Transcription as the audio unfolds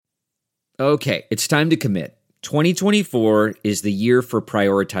Okay, it's time to commit. 2024 is the year for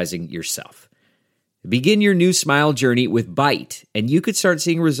prioritizing yourself. Begin your new smile journey with Byte, and you could start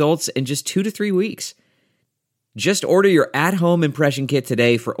seeing results in just 2 to 3 weeks. Just order your at-home impression kit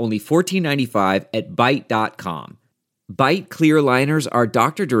today for only $14.95 at Byte.com. Byte clear liners are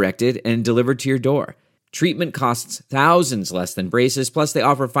doctor-directed and delivered to your door. Treatment costs thousands less than braces, plus they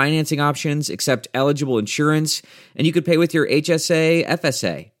offer financing options, accept eligible insurance, and you could pay with your HSA,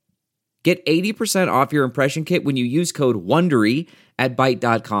 FSA. Get 80% off your impression kit when you use code WONDERY at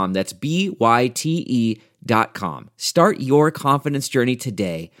Byte.com. That's BYTE.com. Start your confidence journey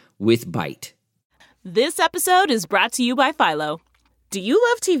today with Byte. This episode is brought to you by Philo. Do you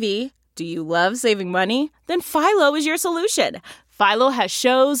love TV? Do you love saving money? Then Philo is your solution. Philo has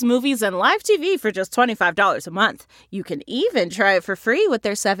shows, movies, and live TV for just $25 a month. You can even try it for free with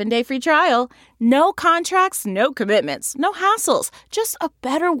their 7-day free trial. No contracts, no commitments, no hassles. Just a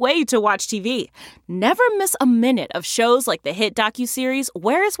better way to watch TV. Never miss a minute of shows like the hit docuseries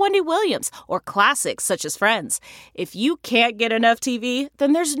Where is Wendy Williams? Or classics such as Friends. If you can't get enough TV,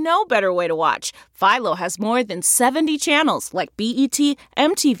 then there's no better way to watch. Philo has more than 70 channels like BET,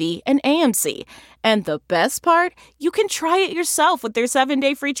 MTV, and AMC. And the best part? You can try it yourself with their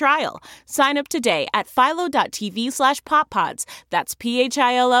 7-day free trial. Sign up today at philo.tv/poppods. That's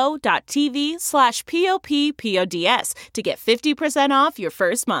philo.tv/POPPODS to get 50% off your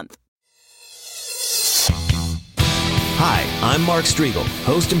first month. Hi, I'm Mark Striegel,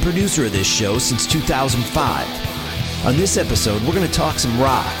 host and producer of this show since 2005. On this episode, we're going to talk some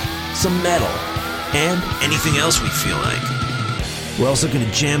rock, some metal, and anything else we feel like. We're also going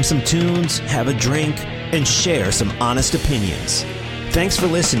to jam some tunes, have a drink, and share some honest opinions. Thanks for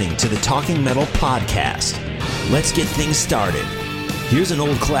listening to the Talking Metal Podcast. Let's get things started. Here's an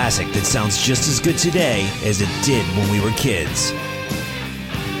old classic that sounds just as good today as it did when we were kids.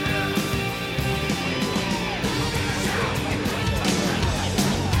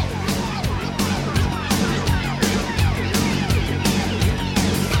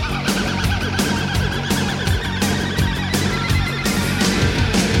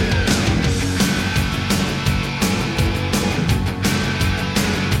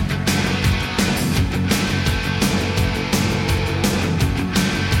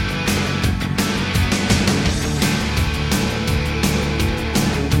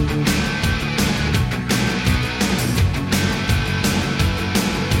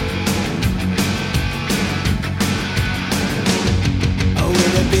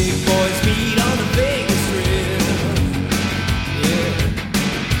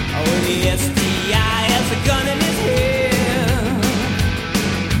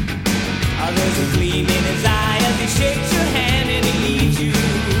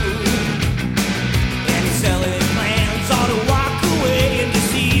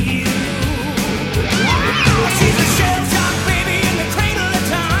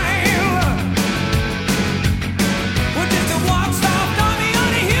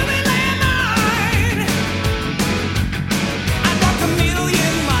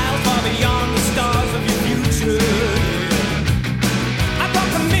 Beyond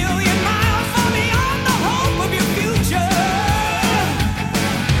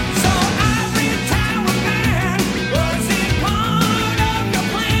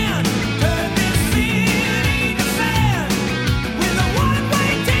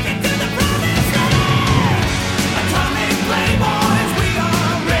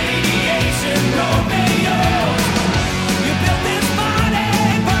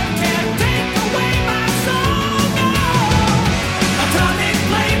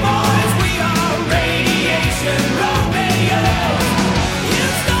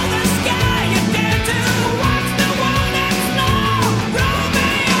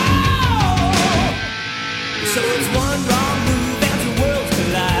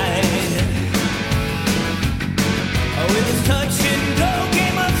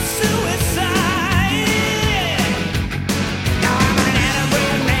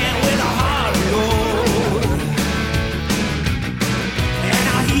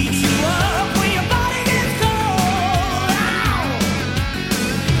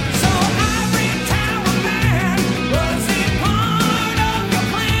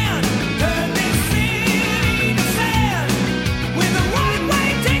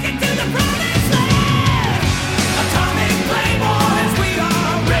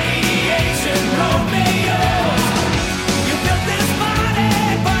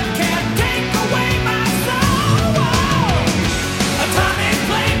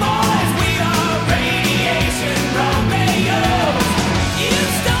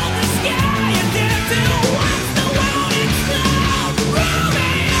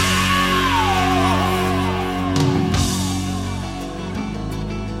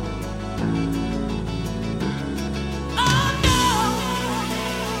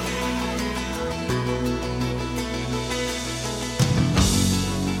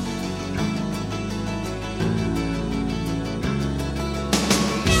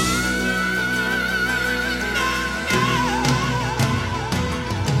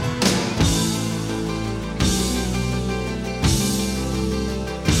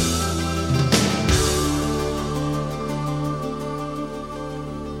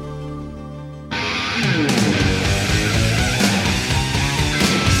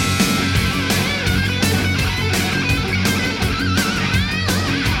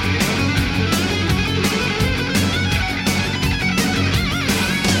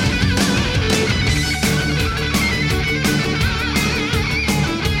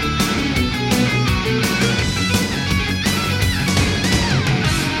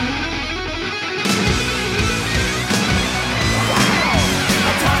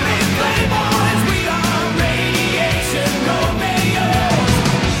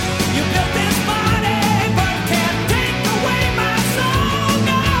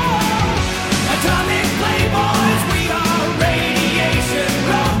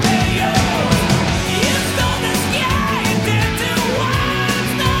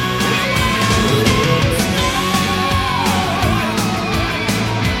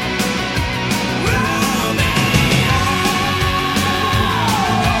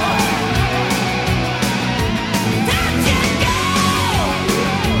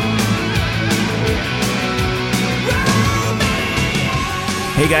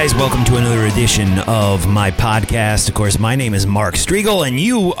Hey guys, welcome to another edition of my podcast. Of course, my name is Mark Strigl, and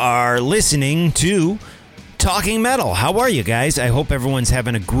you are listening to Talking Metal. How are you guys? I hope everyone's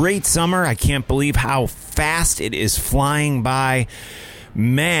having a great summer. I can't believe how fast it is flying by.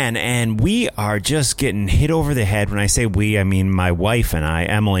 Man, and we are just getting hit over the head. When I say we, I mean my wife and I,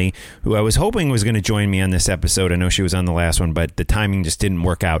 Emily, who I was hoping was going to join me on this episode. I know she was on the last one, but the timing just didn't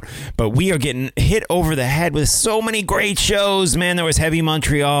work out. But we are getting hit over the head with so many great shows. Man, there was Heavy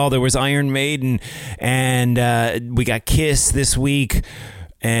Montreal, there was Iron Maiden, and we got Kiss this week.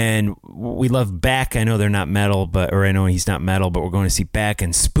 And we love Beck. I know they're not metal, or I know he's not metal, but we're going to see Beck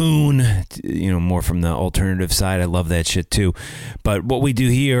and Spoon, more from the alternative side. I love that shit too. But what we do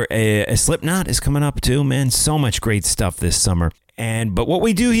here, a Slipknot is coming up too, man. So much great stuff this summer. But what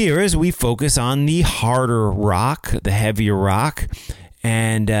we do here is we focus on the harder rock, the heavier rock.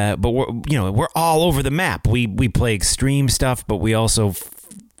 And but we're all over the map. We play extreme stuff, but we also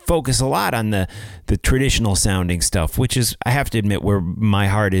focus a lot on the traditional sounding stuff, which is, I have to admit, where my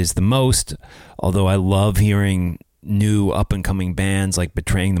heart is the most. Although I love hearing new up and coming bands like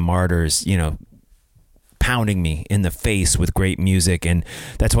Betraying the Martyrs, pounding me in the face with great music. And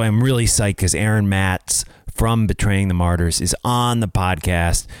that's why I'm really psyched, because Aaron Matz from Betraying the Martyrs is on the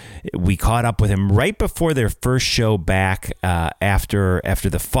podcast. We caught up with him right before their first show back after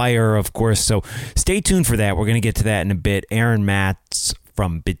the fire, of course. So stay tuned for that. We're going to get to that in a bit. Aaron Matz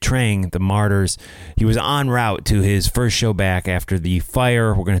from Betraying the Martyrs. He was en route to his first show back after the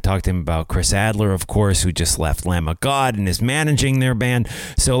fire. We're going to talk to him about Chris Adler, of course, who just left Lamb of God and is managing their band.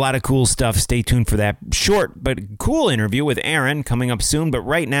 So a lot of cool stuff. Stay tuned for that short but cool interview with Aaron coming up soon. But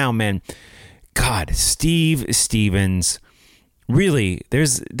right now, man, God, Steve Stevens. Really,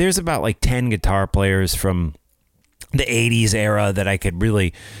 there's about like 10 guitar players from the 80s era that I could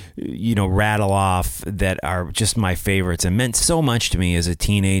really, rattle off that are just my favorites and meant so much to me as a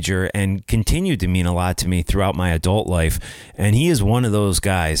teenager and continued to mean a lot to me throughout my adult life. And he is one of those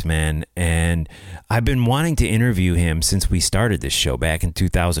guys, man. And I've been wanting to interview him since we started this show back in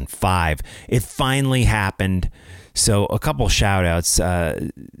 2005. It finally happened. So a couple shout outs. I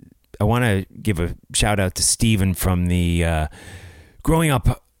want to give a shout out to Steven from the Growing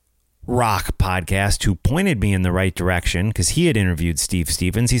Up Rock podcast, who pointed me in the right direction because he had interviewed Steve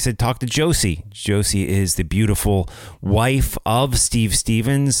Stevens. He said, talk to Josie. Josie is the beautiful wife of Steve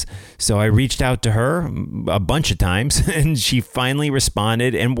Stevens. So I reached out to her a bunch of times and she finally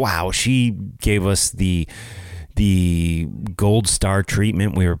responded. And wow, she gave us the gold star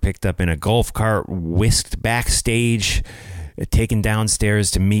treatment. We were picked up in a golf cart, whisked backstage, taken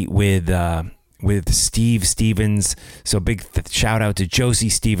downstairs to meet with Steve Stevens. So big shout out to Josie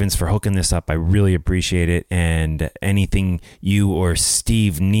Stevens for hooking this up. I really appreciate it. And anything you or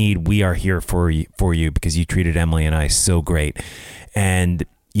Steve need, we are here for you because you treated Emily and I so great. And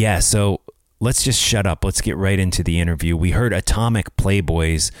yeah, so let's just shut up. Let's get right into the interview. We heard Atomic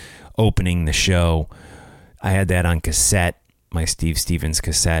Playboys opening the show. I had that on cassette, my Steve Stevens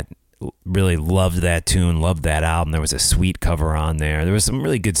cassette. Really loved that tune, loved that album. There was a Sweet cover on there. There was some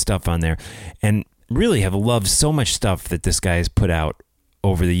really good stuff on there. And really have loved so much stuff that this guy has put out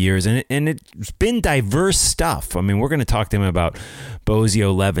over the years. And it's been diverse stuff. I mean, we're going to talk to him about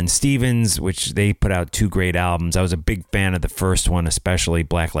Bozzio, Lev, and Stevens, which they put out 2 great albums. I was a big fan of the first one, especially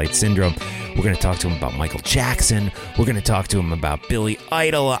Blacklight Syndrome. We're going to talk to him about Michael Jackson. We're going to talk to him about Billy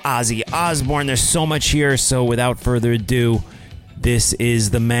Idol, Ozzy Osbourne. There's so much here. So without further ado, this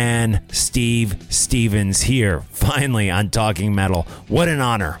is the man, Steve Stevens, here, finally on Talking Metal. What an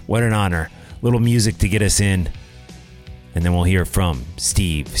honor. What an honor. Little music to get us in, and then we'll hear from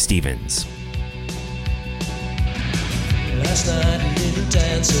Steve Stevens. Last night a little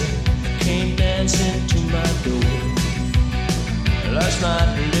dancer came dancing to my door. Last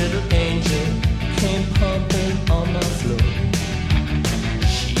night a little angel came pumping on my floor.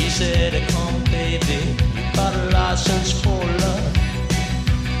 She said, come baby, got a license for love,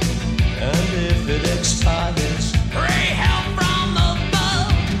 and if it expires, pray help from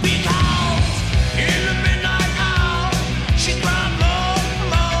above, because in the midnight hour she cried more,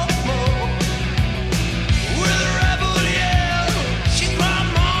 more, more. With a rebel yell, she cried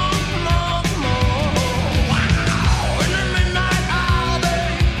more, more, more. Wow! In the midnight hour,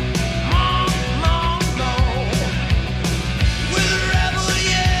 babe, more, more, more. With a rebel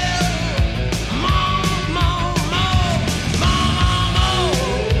yell, more, more, more, more, more, more.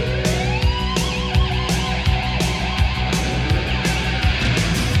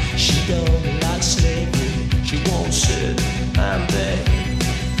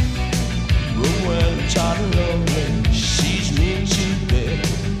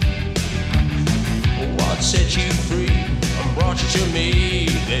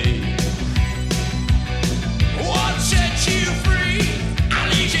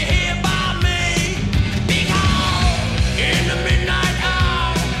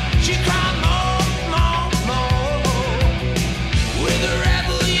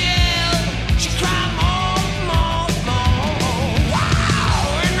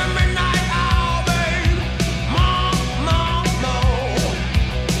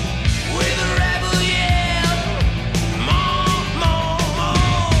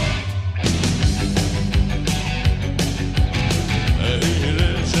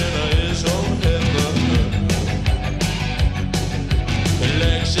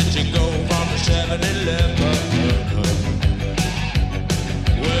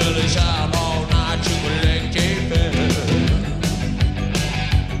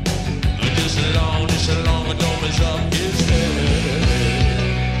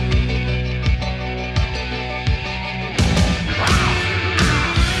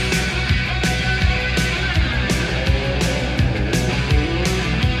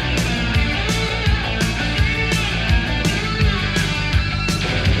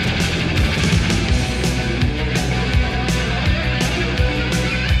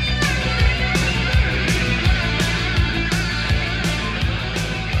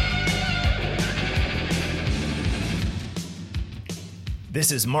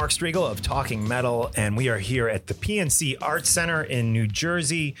 This is Mark Striegel of Talking Metal, and we are here at the PNC Arts Center in New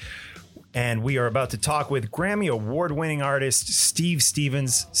Jersey. And we are about to talk with Grammy Award-winning artist Steve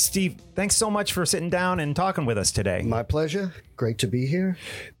Stevens. Steve, thanks so much for sitting down and talking with us today. My pleasure. Great to be here.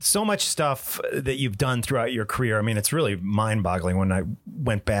 So much stuff that you've done throughout your career. I mean, it's really mind-boggling when I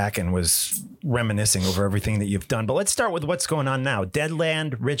went back and was reminiscing over everything that you've done. But let's start with what's going on now.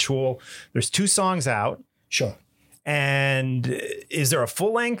 Deadland, Ritual. There's 2 songs out. Sure. And is there a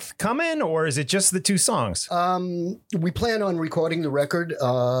full length coming, or is it just the 2 songs? We plan on recording the record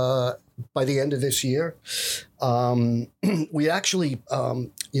by the end of this year. We actually,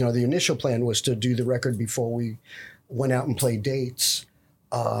 the initial plan was to do the record before we went out and played dates.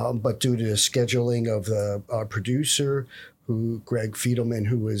 But due to the scheduling of our producer, Greg Fiedelman,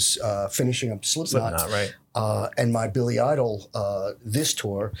 who was finishing up Slipknot, right. And my Billy Idol, this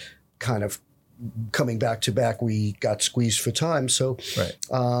tour, kind of coming back to back, we got squeezed for time. So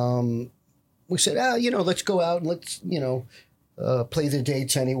we said, let's go out and let's, play the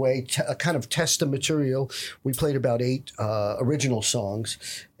dates anyway, kind of test the material. We played about 8 original songs.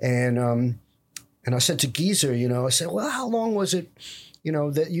 And I said to Geezer, I said, well, how long was it,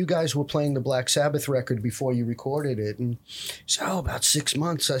 that you guys were playing the Black Sabbath record before you recorded it? And he said, about 6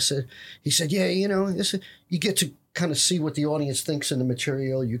 months. He said, yeah, you get to kind of see what the audience thinks of the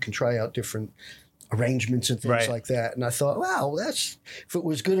material. You can try out different arrangements and things like that. And I thought, wow, if it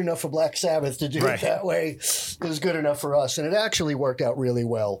was good enough for Black Sabbath to do it that way, it was good enough for us. And it actually worked out really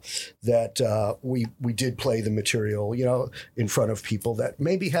well that we did play the material, in front of people that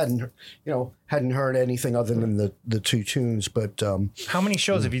maybe hadn't heard anything other than the 2 tunes. But how many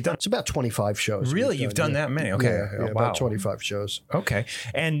shows have you done? It's about 25 shows. Really? You've done that many? Okay. Yeah, about 25 shows. Okay.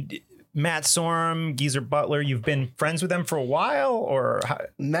 And Matt Sorum, Geezer Butler, you've been friends with them for a while, or how?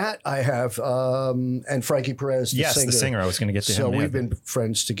 Matt, I have, and Frankie Perez, the singer. The singer. I was going to get to him. So we've been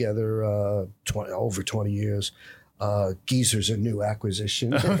friends together over 20 years. Geezer's a new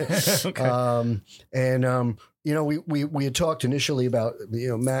acquisition. Okay. We had talked initially about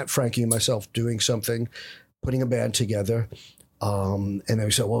Matt, Frankie, and myself doing something, putting a band together. And then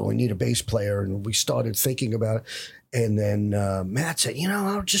we said, well, we need a bass player, and we started thinking about it. And then Matt said,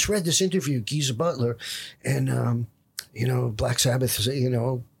 I just read this interview, Geezer Butler, and, Black Sabbath,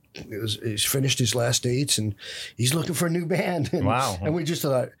 he's finished his last dates, and he's looking for a new band. And, wow. And we just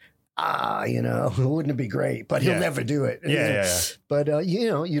thought, wouldn't it be great? But he'll never do it. Yeah. But,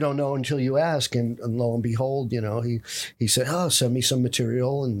 you don't know until you ask. And lo and behold, he said, send me some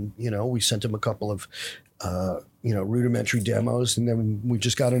material. And, we sent him a couple of rudimentary demos, and then we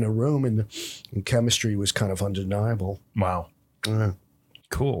just got in a room, and chemistry was kind of undeniable. Wow.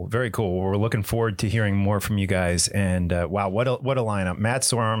 Cool. Very cool. We're looking forward to hearing more from you guys. And wow, what a lineup. Matt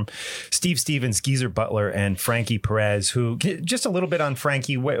Sorum, Steve Stevens, Geezer Butler, and Frankie Perez, who, just a little bit on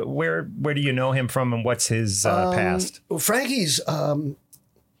Frankie, where do you know him from, and what's his past? Well, Frankie's a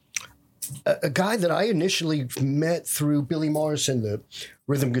guy that I initially met through Billy Morrison, the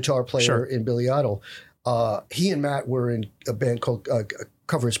rhythm guitar player in Billy Idol. He and Matt were in a band called a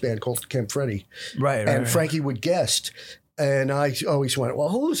covers band called Camp Freddy. Right. And Frankie would guest. And I always went, well,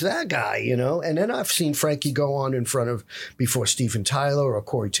 who's that guy, And then I've seen Frankie go on in front of before Steven Tyler or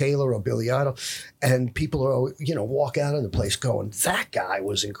Corey Taylor or Billy Idol. And people are, walk out of the place going, that guy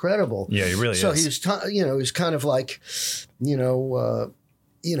was incredible. Yeah, he really is. So he's kind of like,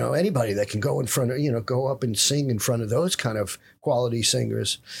 anybody that can go in front of, go up and sing in front of those kind of quality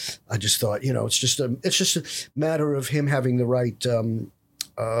singers. I just thought, it's just a matter of him having the right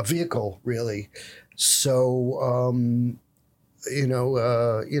vehicle, really. So, he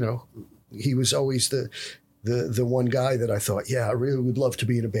was always the one guy that I thought, I really would love to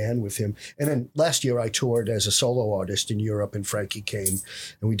be in a band with him. And then last year I toured as a solo artist in Europe, and Frankie came,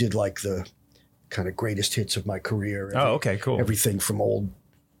 and we did like the kind of greatest hits of my career. Okay, cool. Everything from old,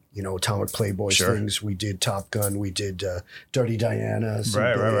 Atomic Playboys things. We did Top Gun. We did Dirty Diana.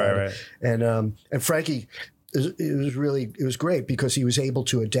 Right. And Frankie, it was great because he was able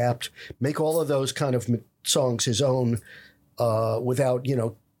to adapt, make all of those kind of songs his own without,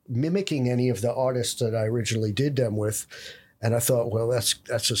 mimicking any of the artists that I originally did them with. And I thought, well,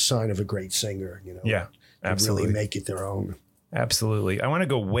 that's a sign of a great singer, Yeah, absolutely. Really make it their own. Absolutely. I want to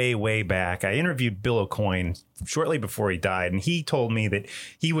go way, way back. I interviewed Bill Aucoin shortly before he died, and he told me that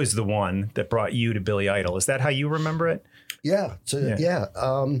he was the one that brought you to Billy Idol. Is that how you remember it? Yeah.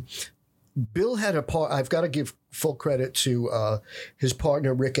 Bill had a part. I've got to give full credit to his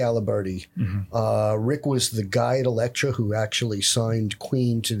partner, Rick Aliberti. Mm-hmm. Rick was the guy at Elektra who actually signed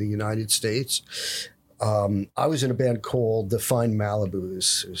Queen to the United States. I was in a band called the Fine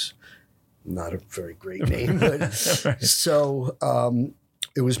Malibus. It was not a very great name. But so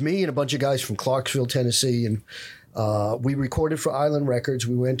it was me and a bunch of guys from Clarksville, Tennessee, and we recorded for Island Records.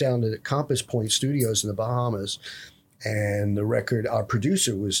 We went down to the Compass Point Studios in the Bahamas, and our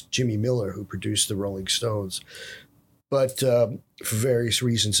producer was Jimmy Miller, who produced the Rolling Stones. But for various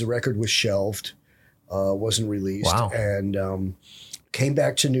reasons, the record was shelved, wasn't released, and came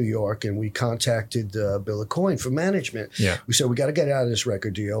back to New York, and we contacted Bill Aucoin for management. Yeah. We said, we got to get out of this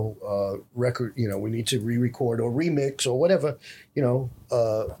record deal. We need to re-record or remix or whatever,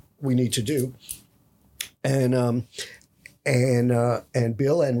 we need to do. And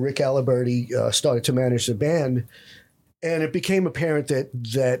Bill and Rick Aliberti started to manage the band, and it became apparent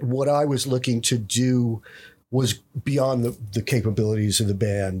that what I was looking to do was beyond the capabilities of the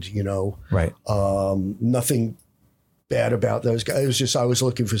band. Right. Nothing bad about those guys. It was just I was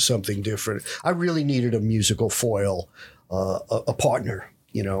looking for something different. I really needed a musical foil, a partner.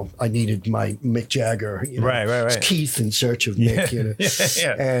 I needed my Mick Jagger. Right. Keith in search of Mick,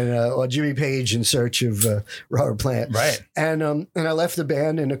 and or Jimmy Page in search of Robert Plant. Right. And I left the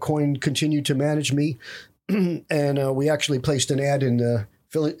band, and Aucoin continued to manage me, and we actually placed an ad in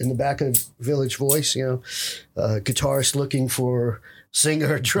the back of Village Voice. Guitarist looking for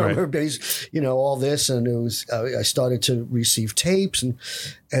singer, drummer, bass, all this. And it was, I started to receive tapes,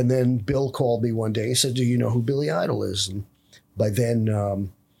 and then Bill called me one day and said, "Do you know who Billy Idol is?" And by then,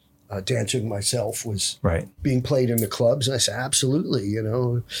 Dancing Myself was being played in the clubs. And I said, absolutely,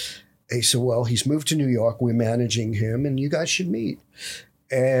 He said, well, he's moved to New York. We're managing him, and you guys should meet.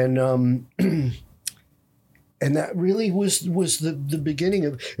 And and that really was the beginning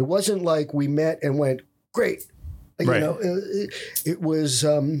of, it wasn't like we met and went, great. Right. It was,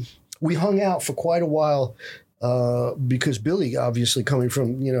 we hung out for quite a while because Billy, obviously coming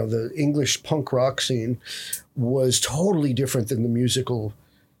from, the English punk rock scene, was totally different than the musical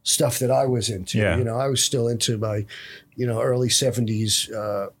stuff that I was into. Yeah. I was still into my, early 70s,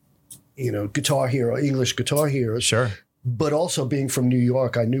 Guitar Hero, English Guitar Heroes. Sure. But also being from New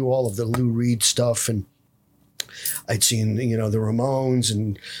York, I knew all of the Lou Reed stuff, and I'd seen, the Ramones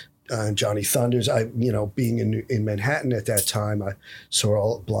and Johnny Thunders. Being in Manhattan at that time, I saw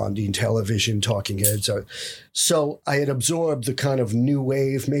all Blondie Television, Talking Heads. So I had absorbed the kind of new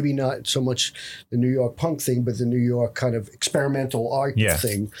wave, maybe not so much the New York punk thing, but the New York kind of experimental art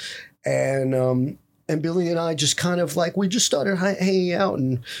thing. And Billy and I just kind of we just started hanging out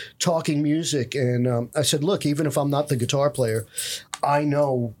and talking music. And I said, look, even if I'm not the guitar player, I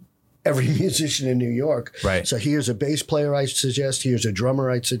know every musician in New York. Right. So here's a bass player I suggest. Here's a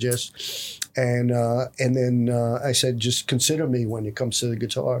drummer I'd suggest. And then I said, just consider me when it comes to the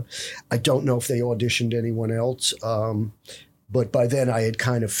guitar. I don't know if they auditioned anyone else. But by then I had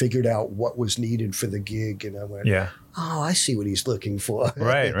kind of figured out what was needed for the gig. And I went, oh, I see what he's looking for.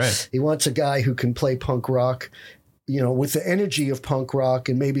 Right. He wants a guy who can play punk rock, with the energy of punk rock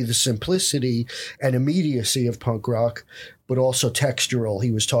and maybe the simplicity and immediacy of punk rock, but also textural.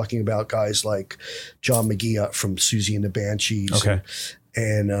 He was talking about guys like John McGee from Susie and the Banshees. Okay.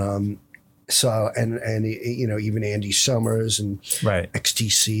 And even Andy Summers and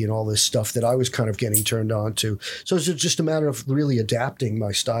XTC and all this stuff that I was kind of getting turned on to. So it's just a matter of really adapting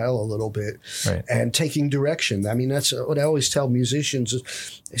my style a little bit and taking direction. I mean, that's what I always tell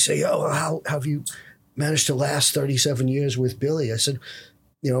musicians. They say, oh, how have you managed to last 37 years with Billy? I said,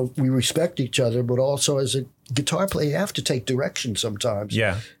 we respect each other, but also as a guitar player, you have to take direction sometimes.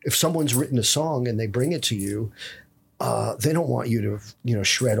 Yeah. If someone's written a song and they bring it to you, they don't want you to,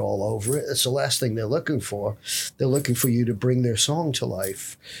 shred all over it. It's the last thing they're looking for. They're looking for you to bring their song to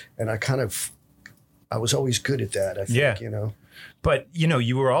life. And I was always good at that, I think, But,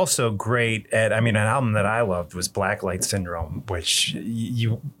 you were also great at, an album that I loved was Blacklight Syndrome, which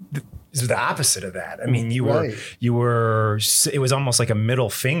is the opposite of that. You were, it was almost like a middle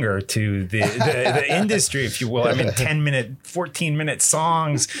finger to the industry, if you will. 10-minute, 14-minute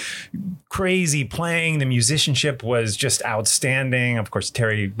songs, crazy playing. The musicianship was just outstanding. Of course,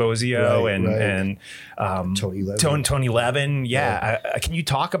 Terry Bozzio and Tony Levin. Yeah. Can you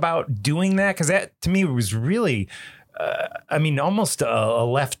talk about doing that? Because that, to me, was really, almost a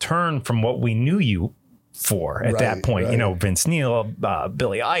left turn from what we knew you for at that point. Vince Neil,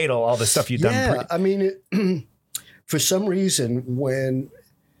 Billy Idol, all the stuff you've done. For some reason, when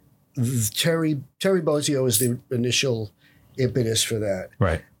Terry Bozzio was the initial impetus for that.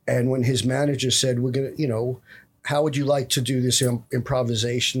 Right. And when his manager said, we're going to, how would you like to do this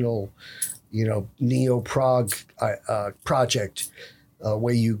improvisational, neo-prog project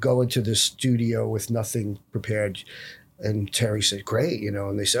where you go into the studio with nothing prepared? And Terry said, great,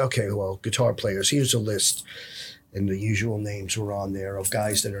 and they said, okay, well, guitar players, here's a list. And the usual names were on there of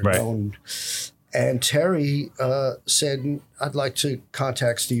guys that are known. And Terry said, I'd like to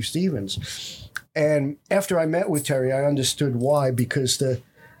contact Steve Stevens. And after I met with Terry, I understood why, because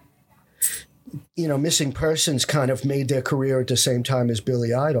Missing Persons kind of made their career at the same time as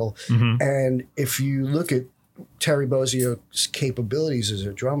Billy Idol. Mm-hmm. And if you look at Terry Bozzio's capabilities as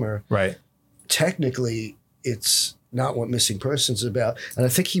a drummer, right, technically it's not what Missing Persons is about. And I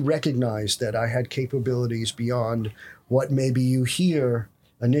think he recognized that I had capabilities beyond what maybe you hear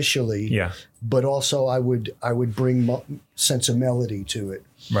initially. Yeah. But also I would bring sense of melody to it.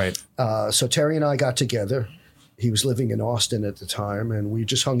 Right. So Terry and I got together. He was living in Austin at the time, and we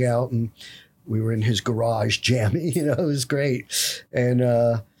just hung out, and we were in his garage jamming. It was great. And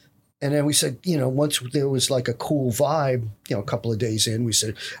then we said, once there was like a cool vibe, a couple of days in, we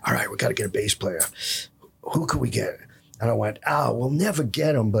said, all right, we got to get a bass player. Who could we get? And I went, we'll never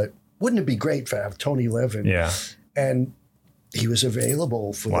get him, but wouldn't it be great to have Tony Levin? Yeah. And he was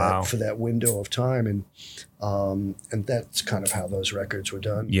available for that window of time, and that's kind of how those records were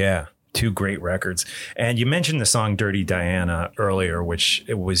done. Yeah, 2 great records. And you mentioned the song "Dirty Diana" earlier, which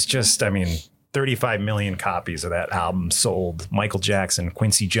it was just, 35 million copies of that album sold. Michael Jackson,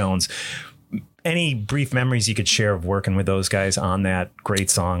 Quincy Jones. Any brief memories you could share of working with those guys on that great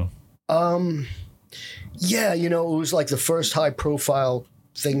song? Yeah, it was like the first high profile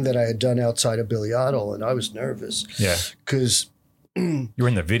thing that I had done outside of Billy Idol, and I was nervous. Yeah, because you were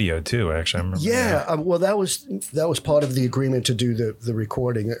in the video too. Actually, I remember. Yeah, well, that was part of the agreement to do the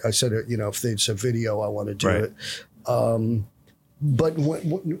recording. I said, if it's a video, I want to do it. But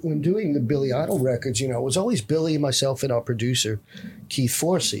when doing the Billy Idol records, it was always Billy, myself, and our producer, Keith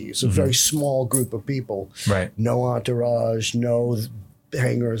Forsey. It's a very small group of people. Right. No entourage, no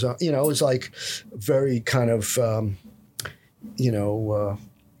hangers. It was like very kind of,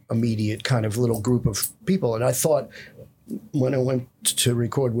 immediate kind of little group of people. And I thought, when I went to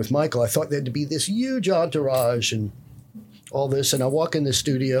record with Michael, I thought there'd be this huge entourage and all this. And I walk in the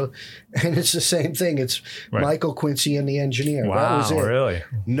studio, and it's the same thing. It's Michael, Quincy, and the engineer. Wow, that was it. Really?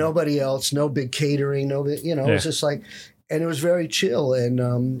 Nobody else, no big catering, it was just like, and it was very chill.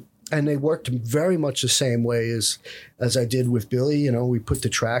 And they worked very much the same way as I did with Billy. We put the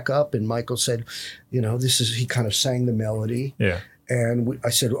track up, and Michael said, he kind of sang the melody. Yeah. And I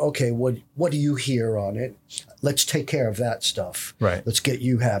said, okay, what do you hear on it? Let's take care of that stuff. Right. Let's get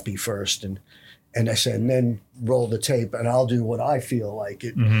you happy first. And I said, and then roll the tape, and I'll do what I feel like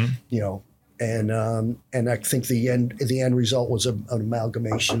it, And I think the end result was an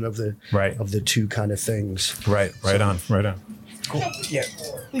amalgamation of the 2 kind of things. Right. Right on. Cool. Yeah.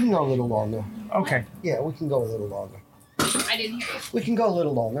 We can go a little longer. Okay. Yeah, we can go a little longer. I didn't hear you. We can go a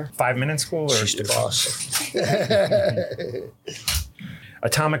little longer. 5 minutes cool? Or She's the boss.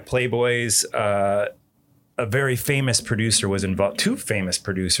 Atomic Playboys, a very famous producer was involved. 2 famous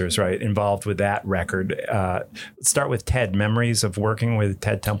producers, right, involved with that record. Let's start with Ted. Memories of working with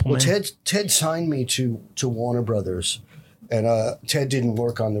Ted Templeman? Well, Ted signed me to Warner Brothers, and Ted didn't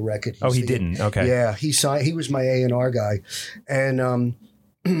work on the record. He didn't? Okay. Yeah, he signed. He was my A&R guy, and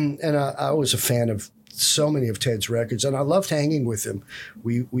I was a fan of so many of Ted's records, and I loved hanging with him.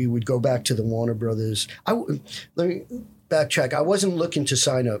 We would go back to the Warner Brothers. Let me backtrack. I wasn't looking to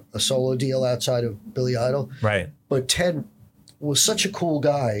sign a solo deal outside of Billy Idol. Right. But Ted was such a cool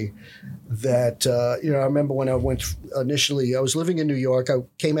guy that, I remember when I went initially, I was living in New York. I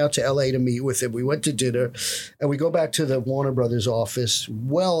came out to LA to meet with him. We went to dinner, and we go back to the Warner Brothers office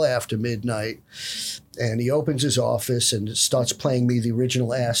well after midnight. And he opens his office and starts playing me the original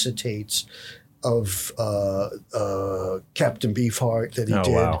acetates of Captain Beefheart that he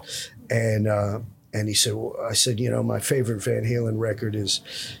did. Wow. And he said, I said, my favorite Van Halen record is,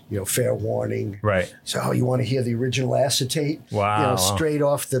 Fair Warning. Right. So, you want to hear the original acetate? Wow. Straight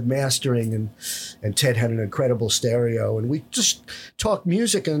off the mastering. And Ted had an incredible stereo. And we just talked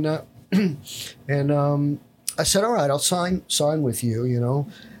music. And I said, all right, I'll sign with you,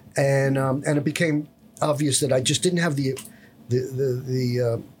 And it became obvious that I just didn't have the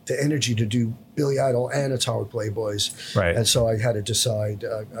energy to do Billy Idol and Atomic Playboys. Right. And so I had to decide.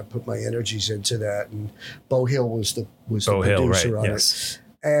 I put my energies into that, and Beau Hill was the producer on it.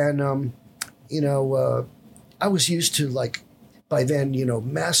 And I was used to, by then,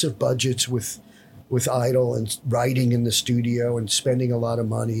 massive budgets with Idol and writing in the studio and spending a lot of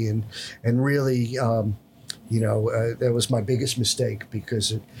money and really that was my biggest mistake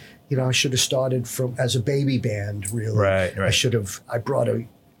because I should have started as a baby band, really. Right. I brought a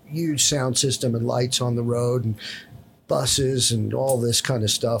huge sound system and lights on the road, buses and all this kind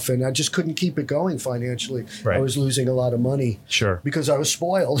of stuff. And I just couldn't keep it going financially. Right. I was losing a lot of money. Sure. Because I was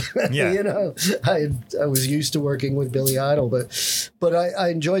spoiled. Yeah. You know, I was used to working with Billy Idol, but I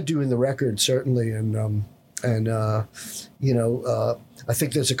enjoyed doing the record, certainly. And you know, I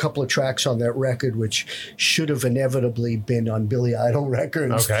think there's a couple of tracks on that record which should have inevitably been on Billy Idol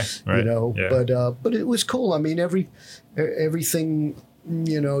records. Okay, right. You know, Yeah. but it was cool. I mean, everything,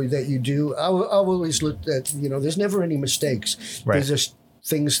 you know, that you do, I've always looked at, you know, there's never any mistakes. Right. There's just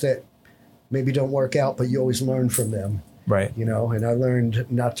things that maybe don't work out, but you always learn from them. Right. You know, and I learned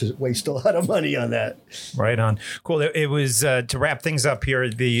not to waste a lot of money on that. Right on. Cool. It was to wrap things up here.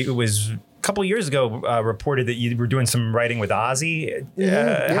 It was a couple years ago reported that you were doing some writing with Ozzy.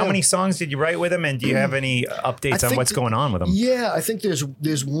 Yeah. How many songs did you write with him, and do you have any updates on what's going on with him? Yeah, I think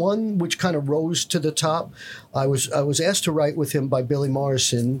there's one which kind of rose to the top. I was asked to write with him by Billy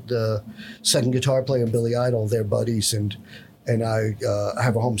Morrison, the second guitar player in Billy Idol. They're buddies, and I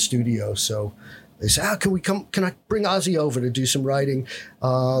have a home studio, so. They said, can I bring Ozzy over to do some writing?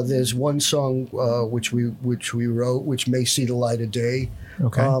 There's one song which we wrote, which may see the light of day.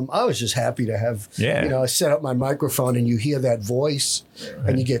 Okay. I was just happy to have, Yeah. you know, I set up my microphone and you hear that voice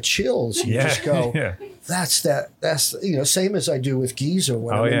and you get chills. You Yeah. just go, Yeah. that's, you know, same as I do with Geezer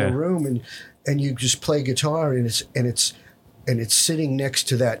when I'm in the room and you just play guitar and it's sitting next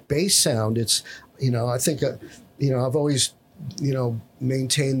to that bass sound. It's, you know, I think, you know, I've always, you know,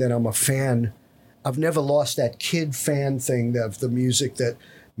 maintained that I'm a fan. I've never lost that kid fan thing of the music that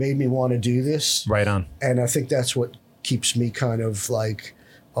made me want to do this. Right on. And I think that's what keeps me kind of like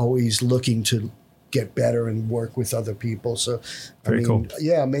always looking to get better and work with other people. So, Very cool.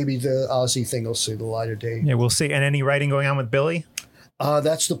 Yeah, maybe the Ozzy thing will see the light of day. Yeah, we'll see. And any writing going on with Billy?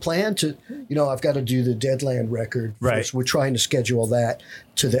 That's the plan to, you know, I've got to do the Deadland record. Right. First. We're trying to schedule that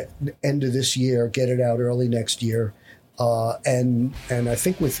to the end of this year, get it out early next year. And I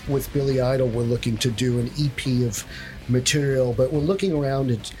think with Billy Idol, we're looking to do an EP of material, but we're looking around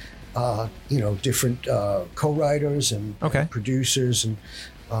at, you know, different co-writers and producers. And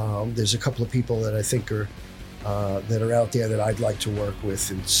there's a couple of people that I think are out there that I'd like to work with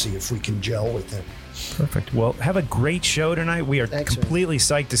and see if we can gel with them. Perfect. Well, have a great show tonight. We are completely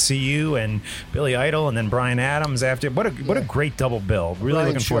psyched to see you and Billy Idol and then Bryan Adams after. What a great double bill. Really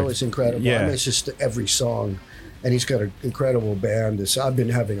Bryan's looking forward. show is incredible. Yeah. I mean, it's just every song. And he's got an incredible band. I've been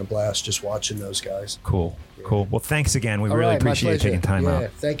having a blast just watching those guys. Cool. Cool. Well, thanks again. We All really right, my appreciate you pleasure. taking time out. Yeah,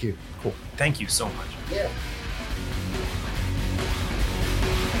 thank you. Cool. Thank you so much. Yeah.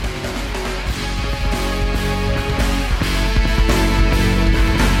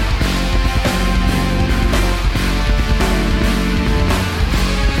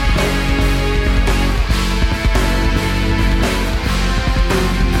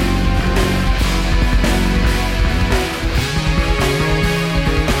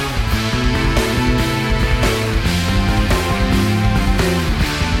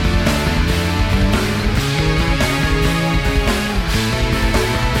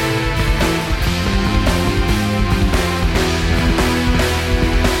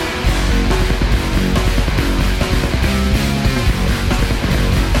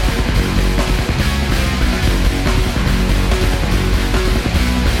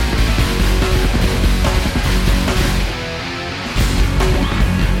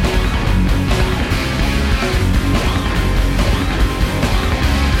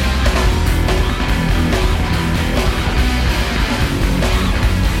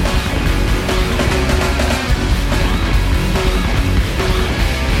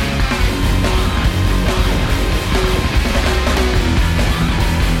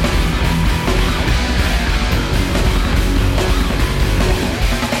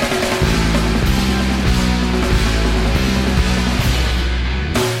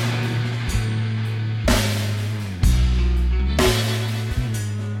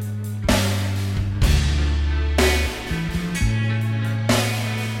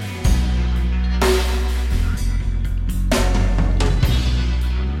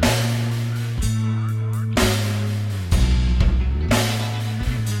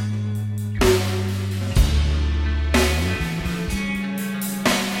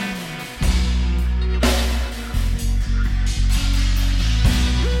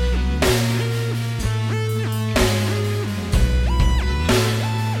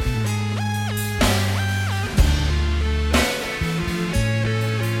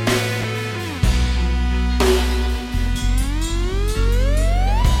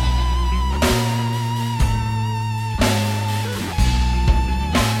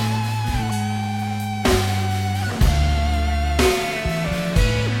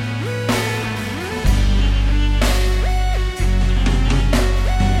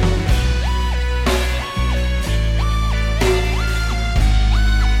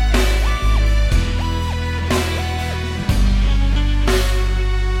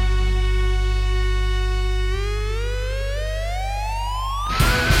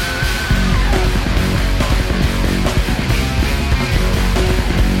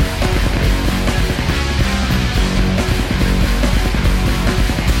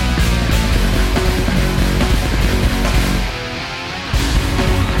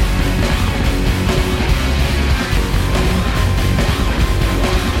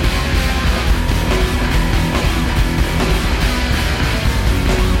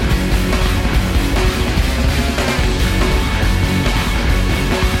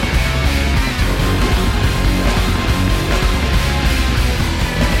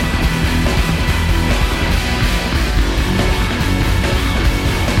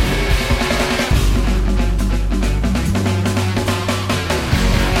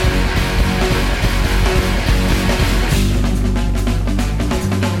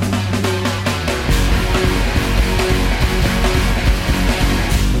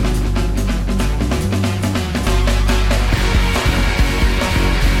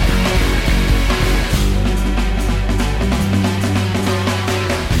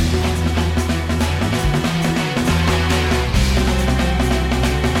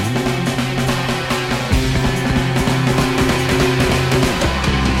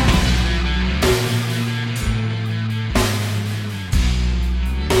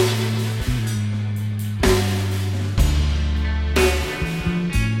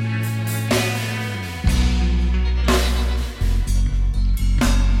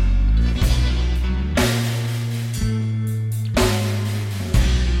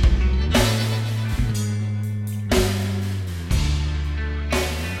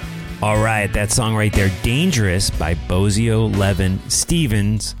 it. That song right there, Dangerous by Bozio Levin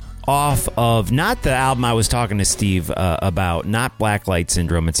Stevens, off of not the album I was talking to Steve about, not Blacklight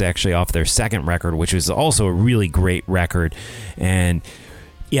Syndrome. It's actually off their second record, which is also a really great record. And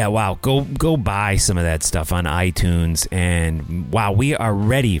yeah, wow, go buy some of that stuff on iTunes. And wow, we are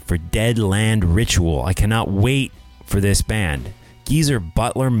ready for Dead Land Ritual. I cannot wait for this band. Geezer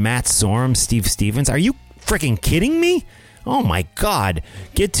Butler, Matt Sorum, Steve Stevens. Are you freaking kidding me? Oh my God.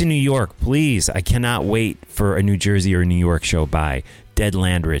 Get to New York, please. I cannot wait for a New Jersey or New York show by Dead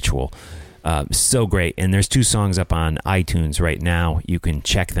Land Ritual. So great. And there's 2 songs up on iTunes right now. You can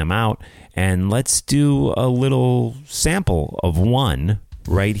check them out. And let's do a little sample of one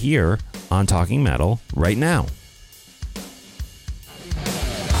right here on Talking Metal right now.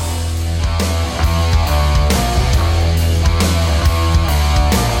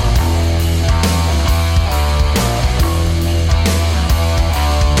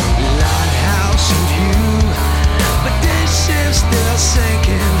 Lighthouse view, but this ship's still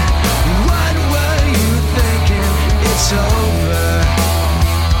sinking. What were you thinking? It's over.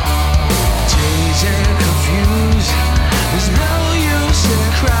 Dazed and confused. There's no use in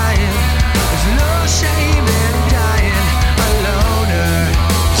crying. There's no shame in dying. A loner.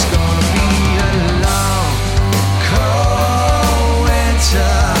 It's gonna be a long, cold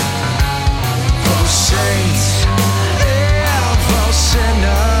winter. For saints, yeah, for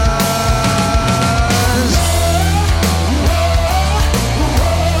sinners.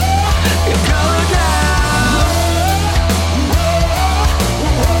 You go down.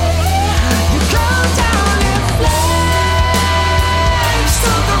 You go down in flames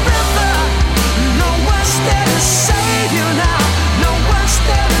to the river. No one's there to save you now. No one's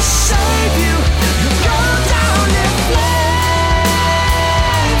there to save you. You go down in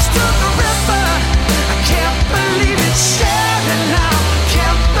flames to the river. I can't believe it's sharing now.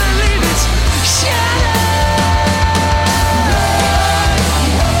 Can't believe it's sharing.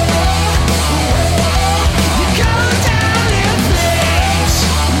 You go down in flames.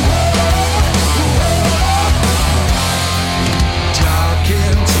 Dark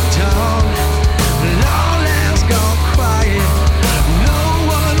into dawn, lowlands gone quiet. No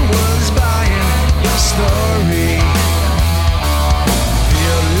one was buying your story.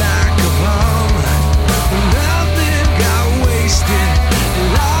 Feel like a bomb. Nothing got wasted.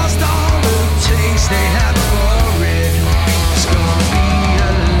 Lost all the taste they had for it. It's gonna be a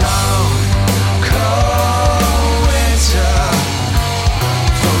long, cold winter.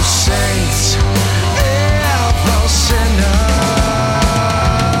 For saints, yeah, for sinners.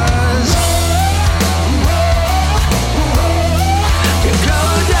 You go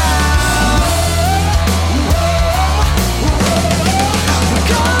down. You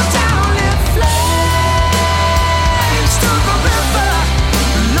go down in flames to the river.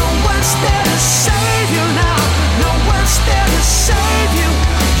 No one's there to save you now. No one's there to save you.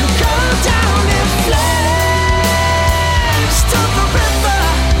 You go down in flames to the river.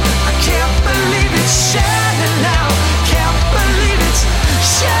 I can't believe it's shedding now. Can't believe it's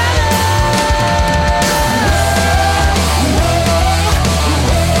shedding.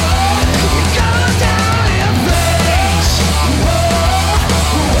 You go down in flames.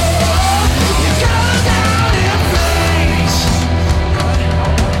 You go down in flames.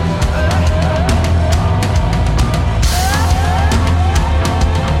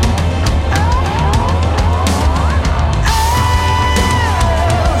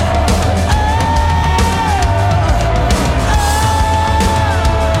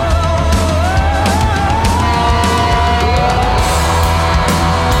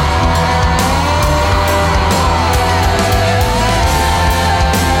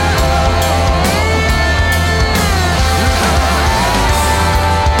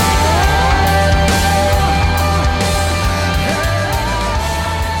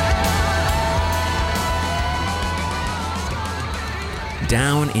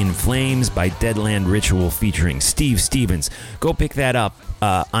 Down in Flames by Dead Land Ritual featuring Steve Stevens. Go pick that up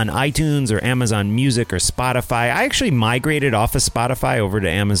on iTunes or Amazon Music or Spotify. I actually migrated off of Spotify over to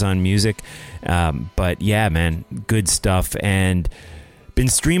Amazon Music. But yeah, man, good stuff. And been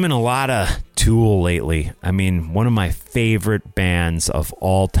streaming a lot of Tool lately. I mean, one of my favorite bands of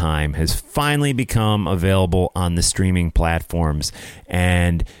all time has finally become available on the streaming platforms.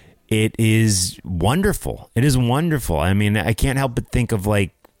 And it is wonderful. It is wonderful. I mean, I can't help but think of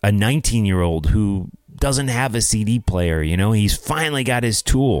like a 19-year-old who doesn't have a CD player. You know, he's finally got his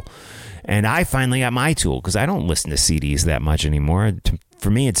Tool. And I finally got my Tool because I don't listen to CDs that much anymore. for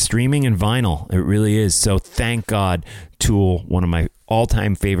me, it's streaming and vinyl. It really is. So thank God, Tool, one of my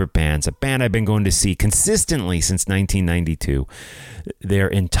all-time favorite bands, a band I've been going to see consistently since 1992. Their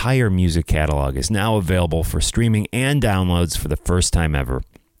entire music catalog is now available for streaming and downloads for the first time ever.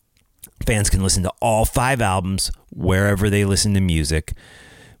 Fans can listen to all 5 albums wherever they listen to music,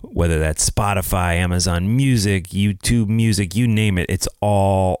 whether that's Spotify, Amazon Music, YouTube Music, you name it. It's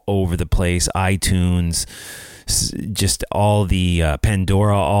all over the place. iTunes, just all the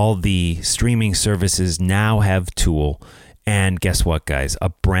Pandora, all the streaming services now have Tool. And guess what, guys? A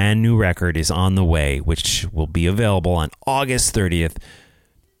brand new record is on the way, which will be available on August 30th.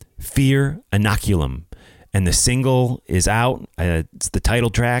 Fear Inoculum. And the single is out. It's the title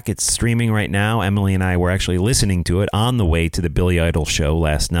track. It's streaming right now. Emily and I were actually listening to it on the way to the Billy Idol show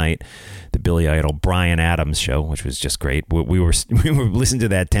last night, the Billy Idol Bryan Adams show, which was just great. We were listening to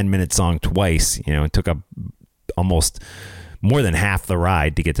that 10-minute song twice. You know, it took up almost more than half the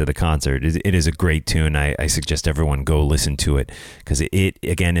ride to get to the concert. It is a great tune. I suggest everyone go listen to it because it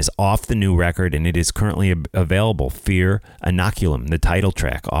again is off the new record, and it is currently available. Fear Inoculum, the title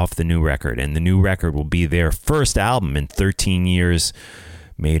track off the new record, and the new record will be their first album in 13 years.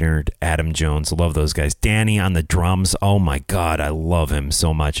 Maynard, Adam Jones, love those guys. Danny on the drums, oh my God, I love him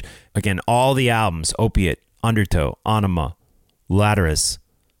so much. Again, all the albums, Opiate, Undertow, Anima, Laterus,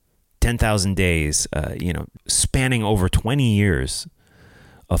 10,000 Days, spanning over 20 years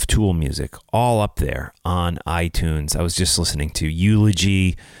of Tool music, all up there on iTunes. I was just listening to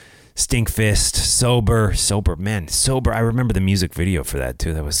Eulogy, Stinkfist, Sober. I remember the music video for that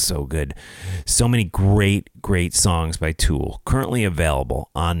too. That was so good. So many great songs by Tool currently available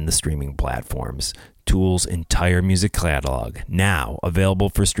on the streaming platforms. Tool's entire music catalog now available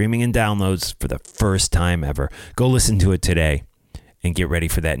for streaming and downloads for the first time ever. Go listen to it today. And get ready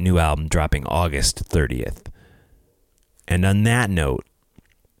for that new album dropping August 30th. And on that note,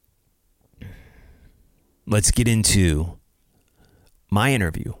 let's get into my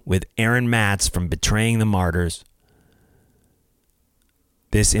interview with Aaron Matz from Betraying the Martyrs.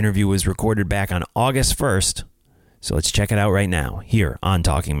 This interview was recorded back on August 1st, so let's check it out right now here on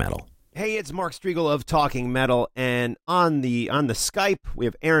Talking Metal. Hey, it's Mark Striegel of Talking Metal, and on the Skype, we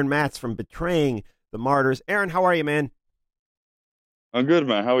have Aaron Matz from Betraying the Martyrs. Aaron, how are you, man? I'm good,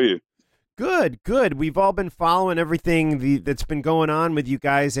 man. How are you? Good. We've all been following everything that's been going on with you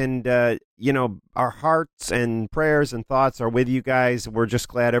guys, and, our hearts and prayers and thoughts are with you guys. We're just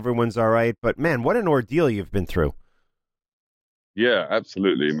glad everyone's all right. But, man, what an ordeal you've been through. Yeah,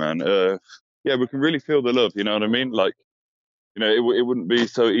 absolutely, man. We can really feel the love, you know what I mean? Like, it wouldn't be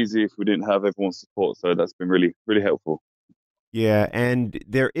so easy if we didn't have everyone's support, so that's been really, really helpful. Yeah, and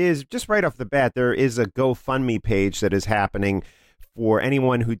there is, just right off the bat, there is a GoFundMe page that is happening. For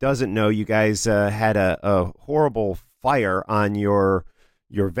anyone who doesn't know, you guys had a horrible fire on your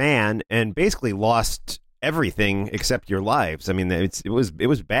van and basically lost everything except your lives. I mean, it was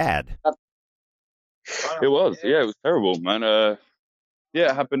bad. It was terrible, man.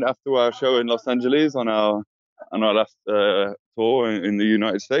 It happened after our show in Los Angeles on our last tour in the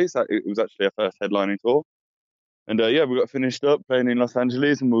United States. It was actually our first headlining tour, and we got finished up playing in Los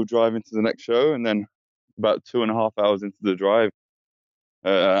Angeles, and we were driving to the next show, and then about 2.5 hours into the drive,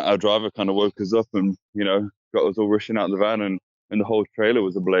 our driver kind of woke us up and, got us all rushing out of the van, and the whole trailer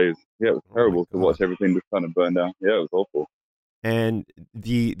was ablaze. Yeah, it was terrible to watch everything just kind of burn down. Yeah, it was awful. And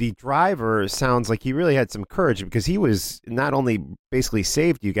the driver sounds like he really had some courage, because he was not only basically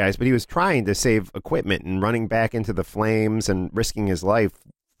saved you guys, but he was trying to save equipment and running back into the flames and risking his life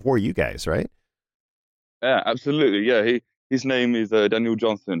for you guys, right? Yeah, absolutely. Yeah, his name is Daniel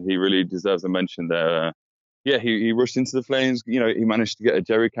Johnson. He really deserves a mention there. He rushed into the flames. He managed to get a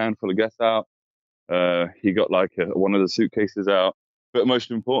jerry can full of gas out. He got one of the suitcases out. But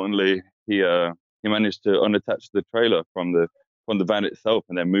most importantly, he managed to unattach the trailer from the van itself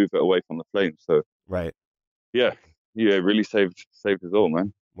and then move it away from the flames. So right, really saved us all,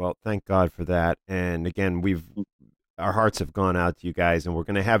 man. Well, thank God for that. And again, our hearts have gone out to you guys, and we're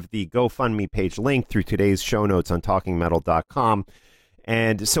going to have the GoFundMe page linked through today's show notes on TalkingMetal.com.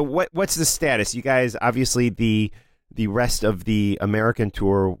 And so what's the status? You guys, obviously the rest of the American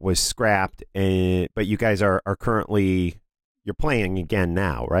tour was scrapped, but you guys are currently, you're playing again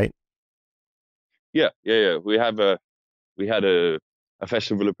now, right? Yeah. We had a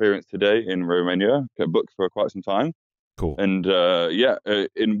festival appearance today in Romania, booked for quite some time. Cool. And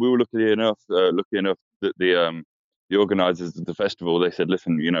and we were lucky enough that the organizers of the festival, they said,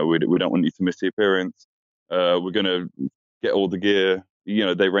 listen, we don't want you to miss the appearance. We're going to get all the gear.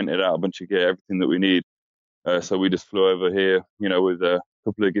 They rented out a bunch of gear, everything that we need. So we just flew over here, with a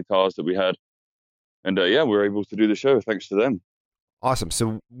couple of guitars that we had. And we were able to do the show thanks to them. Awesome.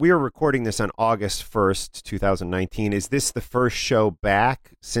 So we're recording this on August 1st, 2019. Is this the first show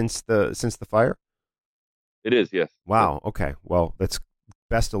back since the fire? It is, yes. Wow. Okay. Well, that's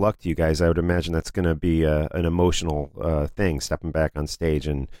best of luck to you guys. I would imagine that's going to be an emotional thing, stepping back on stage,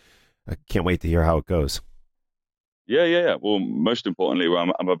 and I can't wait to hear how it goes. Yeah. Well, most importantly,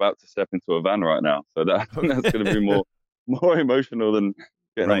 I'm about to step into a van right now, so that's going to be more emotional than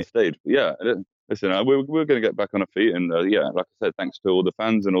getting on stage. But yeah, listen, we're going to get back on our feet, and yeah, like I said, thanks to all the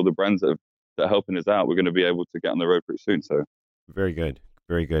fans and all the brands that are helping us out, we're going to be able to get on the road pretty soon. So very good.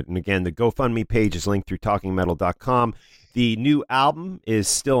 Very good. And again, the GoFundMe page is linked through talkingmetal.com. The new album is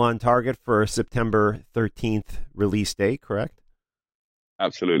still on target for September 13th release date, correct?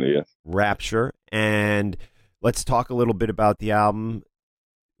 Absolutely, yes. Rapture. And let's talk a little bit about the album.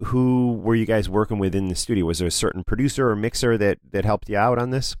 Who were you guys working with in the studio? Was there a certain producer or mixer that helped you out on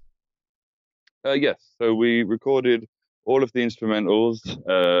this? Yes. So we recorded all of the instrumentals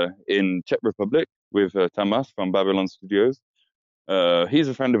in Czech Republic with Tamas from Babylon Studios. He's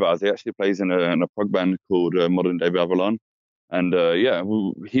a friend of ours. He actually plays in a prog band called Modern Day Babylon. And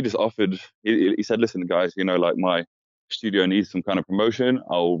he just offered, he said, listen, guys, like my studio needs some kind of promotion.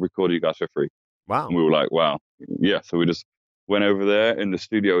 I'll record you guys for free. Wow. And we were like, wow. Yeah. So we just went over there, and the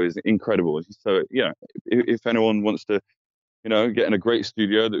studio is incredible. So, if anyone wants to, get in a great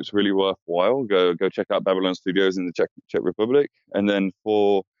studio that's really worthwhile, go check out Babylon Studios in the Czech Republic. And then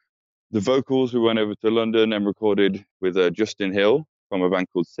for the vocals, we went over to London and recorded with Justin Hill from a band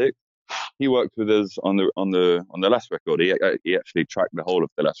called Six. He worked with us on the last record. He actually tracked the whole of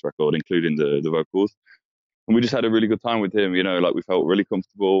the last record, including the vocals. And we just had a really good time with him. We felt really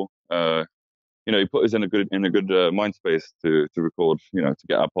comfortable. He put us in a good mind space to record. To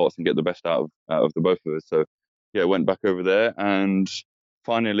get our parts and get the best out of the both of us. So yeah, went back over there, and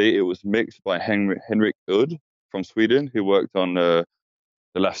finally it was mixed by Henrik Udd from Sweden, who worked on the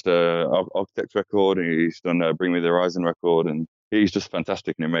last Architects record, and he's done Bring Me the Horizon record, and he's just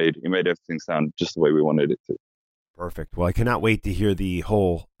fantastic, and he made everything sound just the way we wanted it to. Perfect. Well, I cannot wait to hear the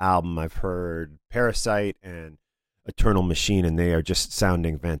whole album. I've heard Parasite and Eternal Machine, and they are just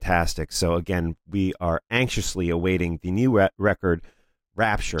sounding fantastic. So again, we are anxiously awaiting the new record,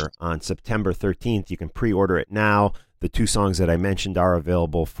 Rapture, on September 13th. You can pre-order it now. The two songs that I mentioned are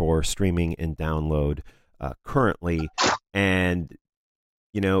available for streaming and download currently. And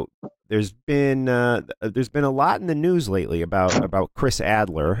there's been a lot in the news lately about Chris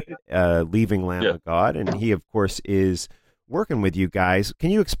Adler leaving Lamb of God, and he of course is working with you guys. Can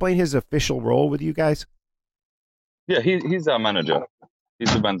you explain his official role with you guys? Yeah, he's our manager.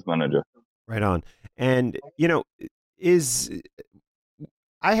 He's the band's manager. Right on. And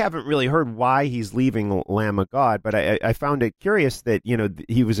I haven't really heard why he's leaving Lamb of God, but I found it curious that,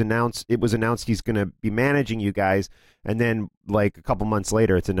 it was announced he's going to be managing you guys, and then like a couple months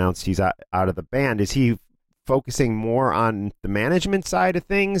later it's announced he's out of the band. Is he focusing more on the management side of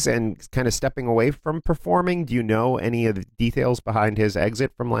things and kind of stepping away from performing? Do you know any of the details behind his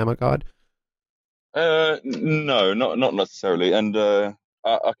exit from Lamb of God? No, not necessarily. And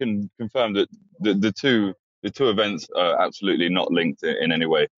I can confirm that the two events are absolutely not linked in any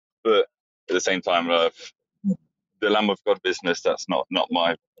way. But at the same time, the Lamb of God business, that's not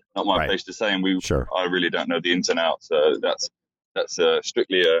my right. place to say, and I really don't know the ins and outs. That's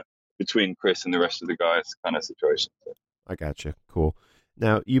strictly between Chris and the rest of the guys kind of situation. So. I gotcha. Cool.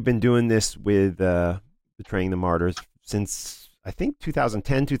 Now, you've been doing this with Betraying the Martyrs since, I think,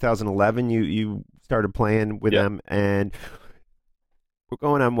 2010, 2011. You started playing with them, and we're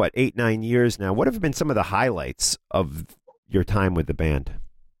going on, 8-9 years now. What have been some of the highlights of your time with the band?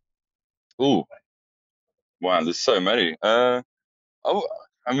 Ooh, wow, there's so many. I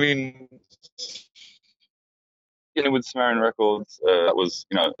mean, with Sumerian Records, that was,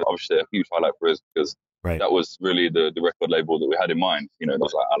 obviously a huge highlight for us because that was really the record label that we had in mind. That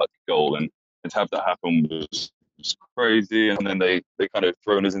was like Alec Gold, and to have that happen was crazy. And then they kind of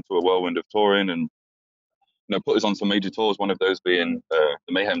thrown us into a whirlwind of touring and put us on some major tours. One of those being the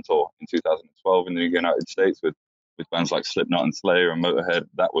Mayhem tour in 2012 in the United States with bands like Slipknot and Slayer and Motorhead.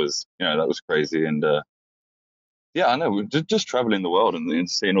 That was crazy. And I know, we're just traveling the world and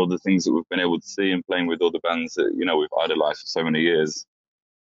seeing all the things that we've been able to see and playing with all the bands that we've idolized for so many years.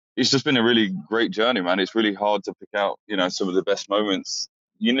 It's just been a really great journey, man. It's really hard to pick out some of the best moments.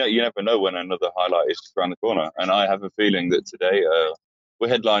 You never know when another highlight is just around the corner. And I have a feeling that today we're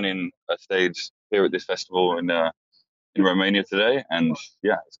headlining a stage here at this festival in Romania today, and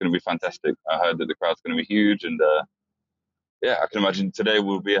it's going to be fantastic. I heard that the crowd's going to be huge, and I can imagine today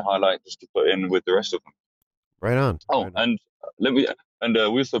will be a highlight just to put in with the rest of them. Right on. Oh, right on. And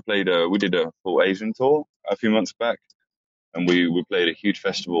we also played. We did a full Asian tour a few months back. and we played a huge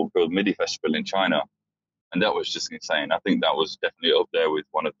festival called MIDI Festival in China, and that was just insane. I think that was definitely up there with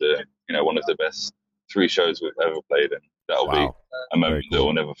one of the best 3 shows we've ever played, and that'll be a moment that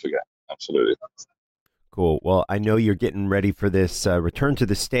we'll never forget. Absolutely. Cool. Well, I know you're getting ready for this return to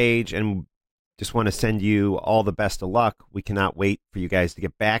the stage, and just want to send you all the best of luck. We cannot wait for you guys to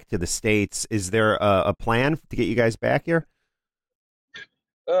get back to the States. Is there a plan to get you guys back here?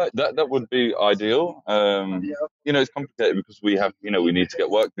 That would be ideal. It's complicated because we have, we need to get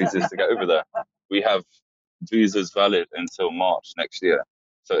work visas to get over there. We have visas valid until March next year.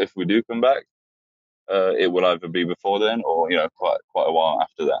 So if we do come back, it will either be before then or, quite a while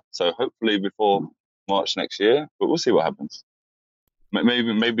after that. So hopefully before March next year, but we'll see what happens.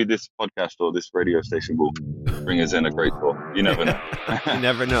 Maybe this podcast or this radio station will bring us in a great tour. You never know. You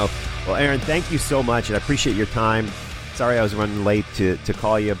never know. Well, Aaron, thank you so much, and I appreciate your time. Sorry I was running late to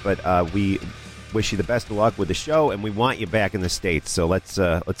call you, but we wish you the best of luck with the show, and we want you back in the States. So let's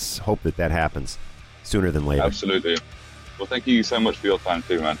hope that happens sooner than later. Absolutely. Well, thank you so much for your time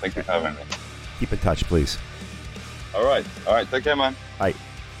too, man. Thank you for having me. Keep in touch, please. All right. Take care, man. Bye.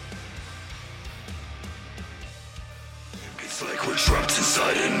 It's like we're trapped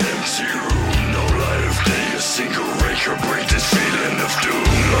inside an empty room. No light of day, a single ray can break this feeling of doom.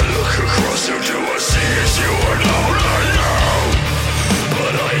 I look across, who do I see? It's you or no, I know.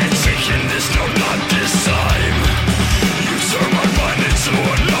 But I ain't taking this, no, not this time. You turn my mind into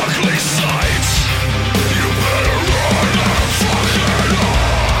an ugly sight. You better run or fucking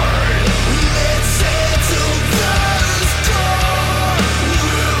hide. Let's head to the sky.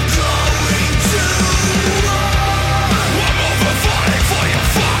 We're going to run. I'm over fighting for your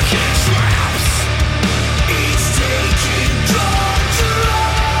fucking traps. Each taking control,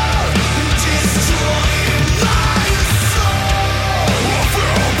 destroying my soul. I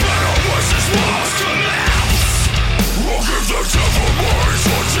feel better once this walls collapse. I'll give the devil my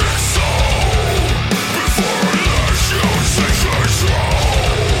touching soul before I let you take control.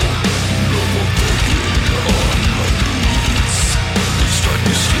 No more begging on my knees. Each time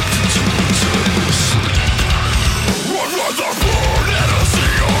you slipped into a terrible sleep. Run like the bird in a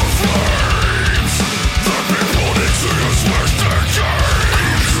sea of flames. Then be pulled into your twisted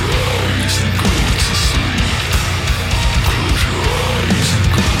gaze. Close your eyes and go to sleep. Close your eyes and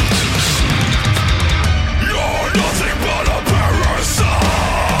go to sleep. You're nothing but a parasite.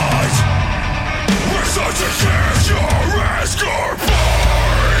 We're such a catch your ass goodbye.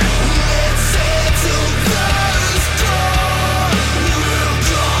 Let's head to the sky. We're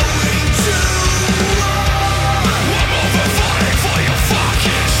going to run. I'm over fighting for your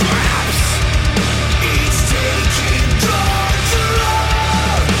fucking traps. Each taking control,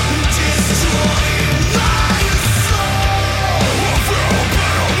 destroying my soul. I feel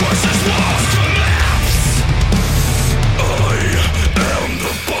better once this walls collapse. I am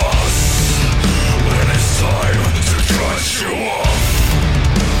the boss, when it's time to cut you off.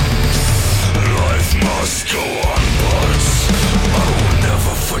 Life must go on, but I will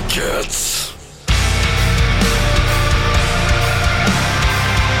never forget.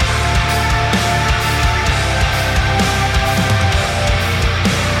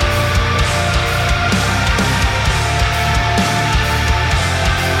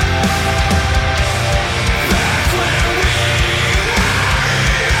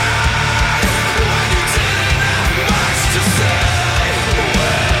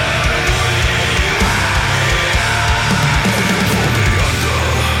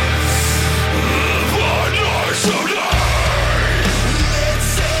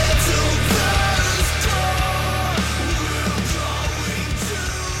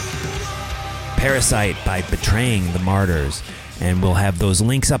 Parasite by Betraying the Martyrs. And we'll have those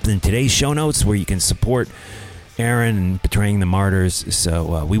links up in today's show notes where you can support Aaron and Betraying the Martyrs.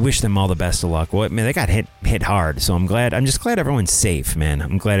 So we wish them all the best of luck. Well, man, they got hit hard. So I'm just glad everyone's safe, man.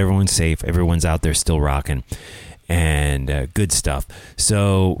 I'm glad everyone's safe. Everyone's out there still rocking. And good stuff.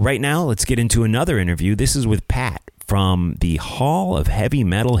 So right now, let's get into another interview. This is with Pat from the Hall of Heavy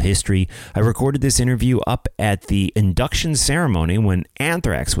Metal History. I recorded this interview up at the induction ceremony when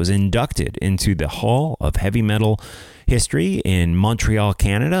Anthrax was inducted into the Hall of Heavy Metal History in Montreal,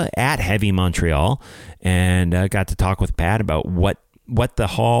 Canada, at Heavy Montreal, and got to talk with Pat about what the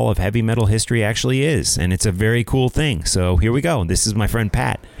Hall of Heavy Metal History actually is, and it's a very cool thing. So here we go. This is my friend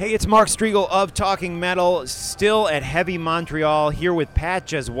Pat. Hey, it's Mark Striegel of Talking Metal, still at Heavy Montreal, here with Pat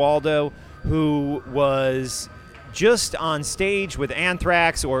Gesualdo, who was just on stage with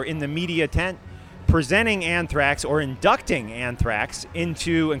Anthrax, or in the media tent, presenting Anthrax or inducting Anthrax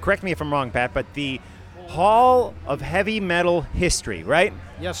into, and correct me if I'm wrong, Pat, but the Hall of Heavy Metal History, right?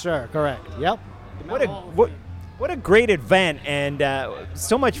 Yes, sir. Correct. Yep. What a great event and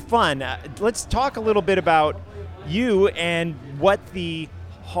so much fun. Let's talk a little bit about you and what the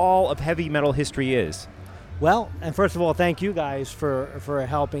Hall of Heavy Metal History is. Well, and first of all, thank you guys for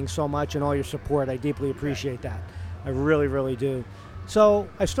helping so much and all your support. I deeply appreciate that. I really, really do. So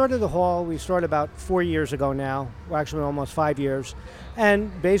I started the Hall. We started about 4 years ago now. Well, actually, almost 5 years.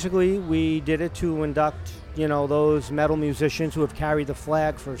 And basically, we did it to induct, those metal musicians who have carried the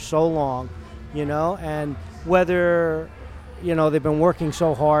flag for so long, and whether, they've been working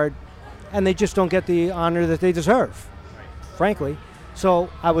so hard and they just don't get the honor that they deserve, frankly. So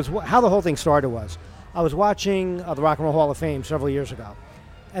how the whole thing started was, I was watching the Rock and Roll Hall of Fame several years ago,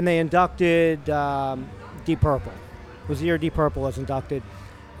 and they inducted Deep Purple. It was the year Deep Purple was inducted.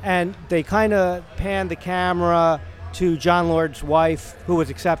 And they kind of panned the camera to John Lord's wife, who was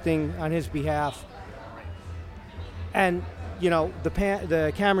accepting on his behalf. And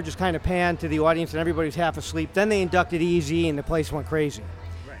the camera just kind of panned to the audience, and everybody was half asleep. Then they inducted Easy, and the place went crazy.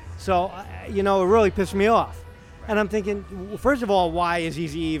 Right. So, it really pissed me off. And I'm thinking, well, first of all, why is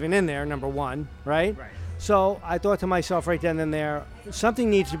Easy even in there, number one, right? So I thought to myself right then and there, something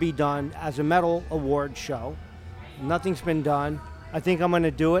needs to be done as a metal award show. Nothing's been done. I think I'm going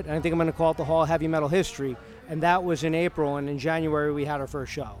to do it, and I think I'm going to call it the Hall of Heavy Metal History. And that was in April, and in January we had our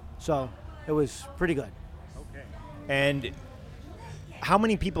first show. So it was pretty good. Okay. And how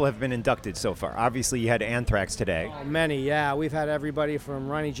many people have been inducted so far? Obviously, you had Anthrax today. Oh, many, yeah. We've had everybody from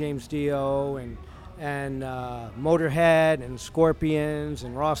Ronnie James Dio and Motorhead and Scorpions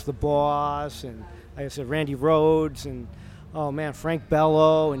and Ross the Boss and, like I said, Randy Rhoads and, Frank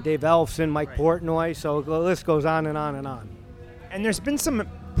Bello and Dave Ellefson, Mike Portnoy. So the list goes on and on and on. And there's been some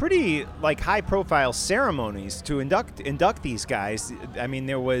pretty high-profile ceremonies to induct these guys. I mean,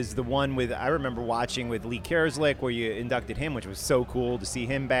 there was the one I remember watching with Lee Kerslake where you inducted him, which was so cool to see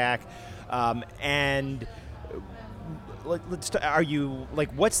him back. And are you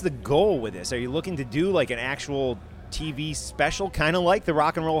what's the goal with this? Are you looking to do an actual TV special, kind of like the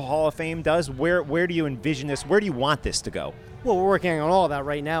Rock and Roll Hall of Fame does? Where do you envision this? Where do you want this to go? Well, we're working on all of that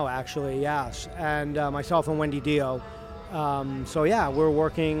right now, actually. Yes, and myself and Wendy Dio. We're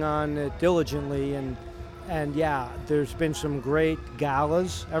working on it diligently, and there's been some great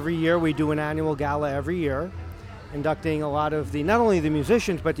galas. Every year we do an annual gala every year, inducting a lot of not only the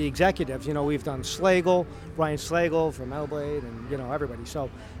musicians, but the executives. We've done Brian Slagle from Metal Blade, and, everybody. So,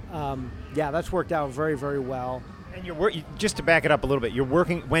 that's worked out very, very well. And just to back it up a little bit,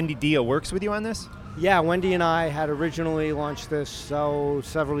 Wendy Dio works with you on this? Yeah, Wendy and I had originally launched this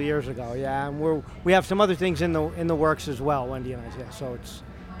several years ago. Yeah, and we have some other things in the works as well, Wendy and I. Yeah, so it's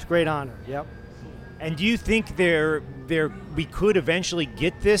a great honor. Yep. And do you think we could eventually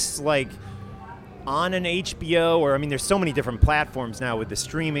get this on an HBO, or there's so many different platforms now with the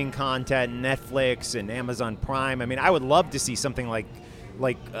streaming content, Netflix and Amazon Prime. I would love to see something like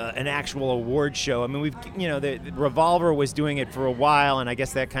an actual award show. the Revolver was doing it for a while, and I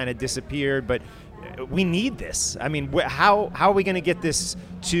guess that kind of disappeared, but we need this. How are we going to get this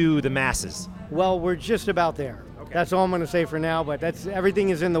to the masses? Well, we're just about there. Okay. That's all I'm going to say for now, but everything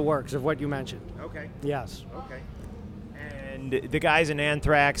is in the works of what you mentioned. Okay. Yes. Okay. And the guys in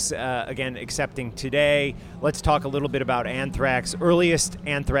Anthrax, again, accepting today. Let's talk a little bit about Anthrax. Earliest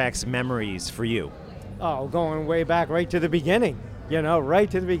Anthrax memories for you? Oh, going way back, right to the beginning. Right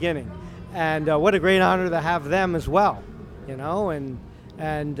to the beginning. And what a great honor to have them as well.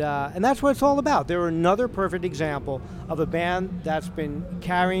 And that's what it's all about. They're another perfect example of a band that's been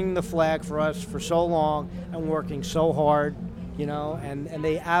carrying the flag for us for so long and working so hard, and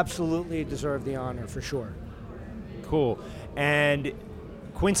they absolutely deserve the honor for sure. Cool. And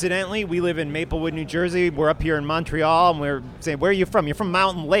coincidentally, we live in Maplewood, New Jersey. We're up here in Montreal, and we're saying, where are you from? You're from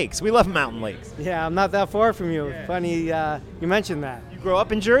Mountain Lakes. We love Mountain Lakes. Yeah, I'm not that far from you. Yeah. Funny you mentioned that. You grew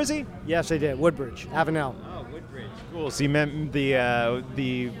up in Jersey? Yes, I did. Woodbridge, Avenel. Oh, Woodbridge. Cool. So you meant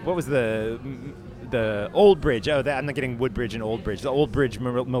what was the Old Bridge? Oh, I'm not getting Woodbridge and Old Bridge. The Old Bridge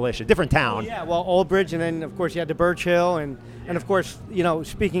Militia, different town. Oh, yeah, well, Old Bridge, and then of course you had the Birch Hill, and of course,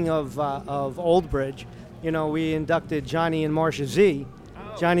 speaking of Old Bridge, we inducted Johnny and Marcia Z.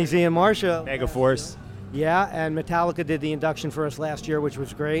 Johnny Z and Marcia. Megaforce. Yeah, and Metallica did the induction for us last year, which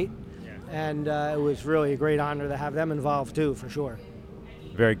was great. Yeah. And it was really a great honor to have them involved, too, for sure.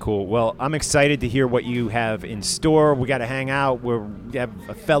 Very cool. Well, I'm excited to hear what you have in store. We got to hang out. We have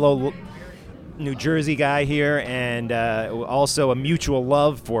a fellow New Jersey guy here, and also a mutual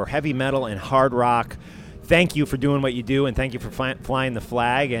love for heavy metal and hard rock. Thank you for doing what you do, and thank you for flying the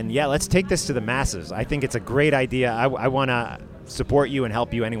flag. And, let's take this to the masses. I think it's a great idea. I want to support you and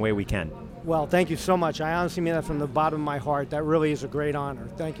help you any way we can. Well, thank you so much. I honestly mean that from the bottom of my heart. That really is a great honor.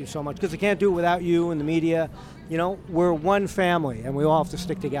 Thank you so much. Because I can't do it without you and the media. You know, we're one family, and we all have to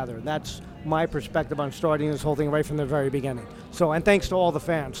stick together. That's my perspective on starting this whole thing right from the very beginning. So, and thanks to all the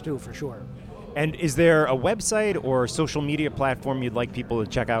fans, too, for sure. And is there a website or social media platform you'd like people to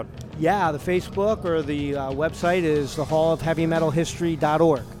check out? Yeah, the Facebook or the website is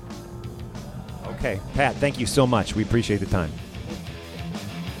theHallOfHeavyMetalHistory.org. Okay, Pat, thank you so much. We appreciate the time.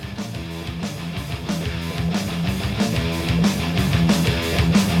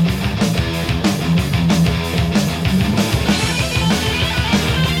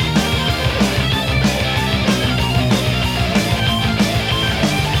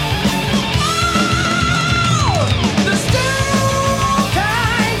 The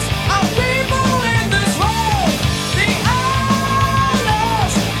stereotypes of people in this world, the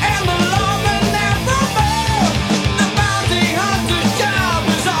honors and the love that never fail, the bounty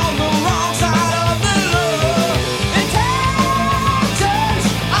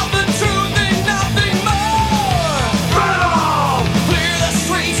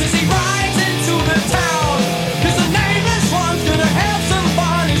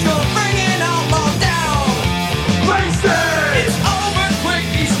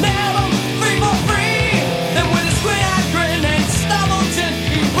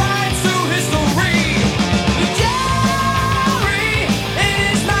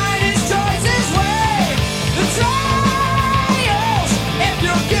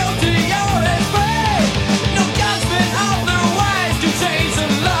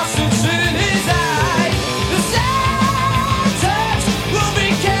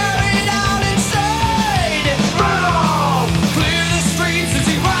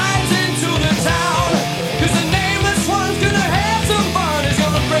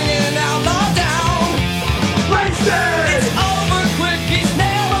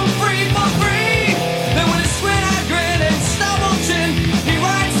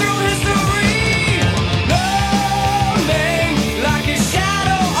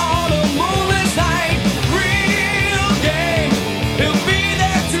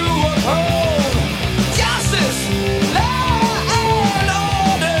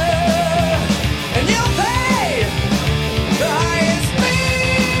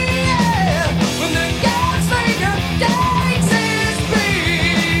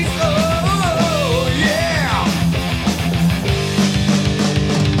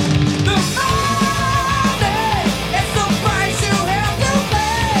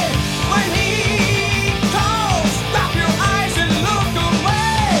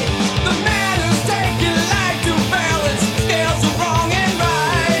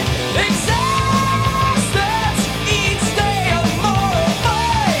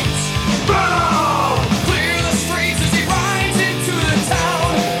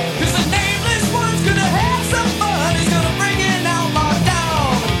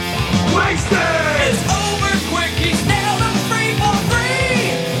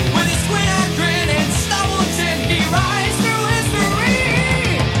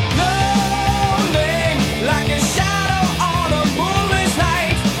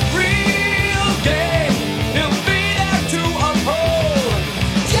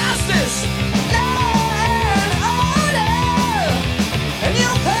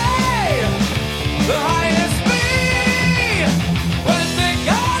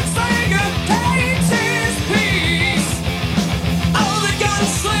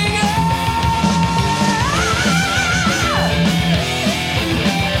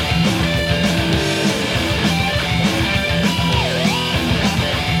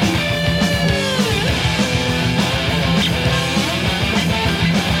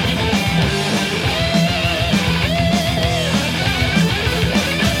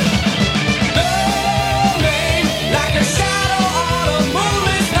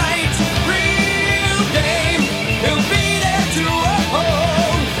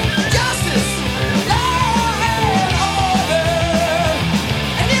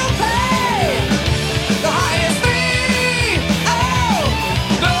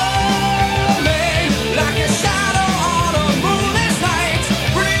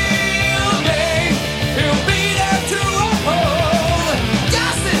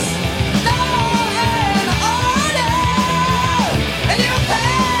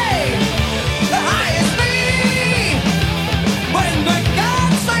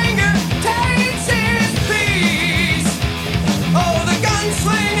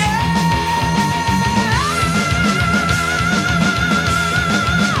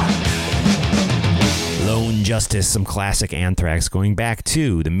Injustice, some classic Anthrax going back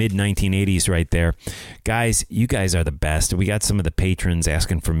to the mid-1980s right there. Guys, you guys are the best. We got some of the patrons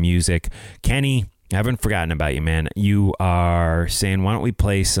asking for music. Kenny, I haven't forgotten about you, man. You are saying, why don't we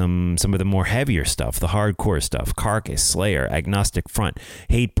play some of the more heavier stuff, the hardcore stuff? Carcass, Slayer, Agnostic Front,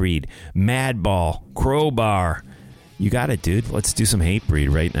 Hatebreed, Madball, Crowbar. You got it, dude. Let's do some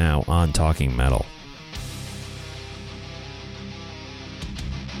Hatebreed right now on Talking Metal.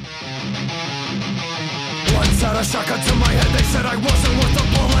 Once had a shotgun to my head, they said I wasn't worth the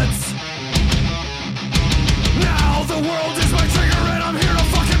bullets. Now the world is my trigger and I'm here to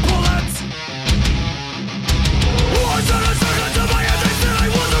fucking pull it. Once had a shotgun to my head, they said I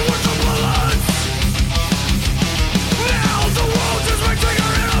wasn't worth the bullets. Now the world is my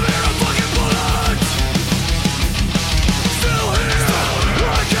trigger and I'm here to fucking pull it. Still here,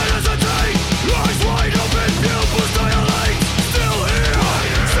 I can't hesitate. Eyes wide open, pupils dilate. Still here,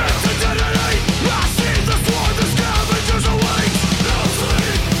 set to detonate. I see the swarm, the scavengers await. No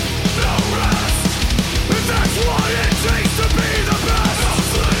sleep, no rest. If that's what it takes to be the best. No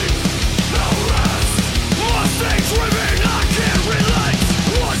sleep, no rest. Mistakes driven, I can't relate.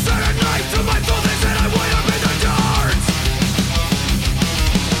 Once at a knife to my throat, they said I weigh up in the dark.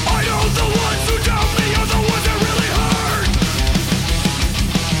 I know the ones who doubt me are the ones that really hurt.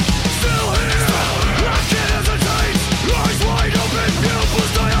 Still here, I can't hesitate. Eyes wide open,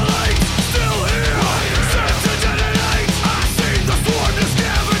 pupils dilate. Still here, set to detonate. I see the swarm, the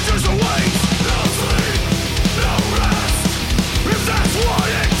scavengers await. No sleep, no rest. If that's what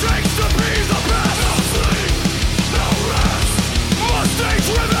it takes to be the best. No sleep, no rest. Mistakes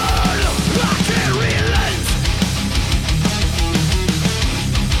driven, I can't relent.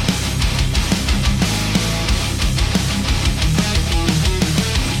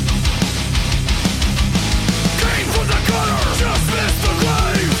 Came from the gutter, just missed the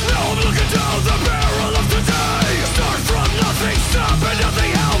grave. Now I'm looking down the barrel of today. Start from nothing, stop and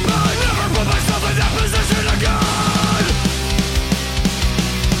nothing happen. Never put myself in that position again.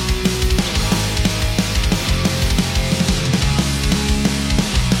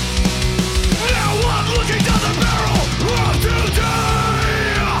 Now I'm looking down the barrel of today.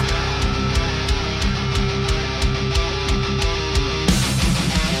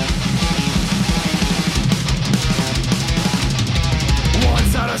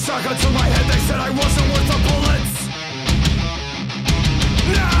 Once had a shotgun to my head, they said I wasn't worth the bullets.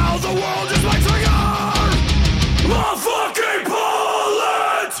 Now the world is my trigger. A fucking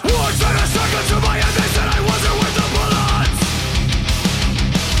bullet. Once had a shotgun to my head, they said I wasn't worth the bullets.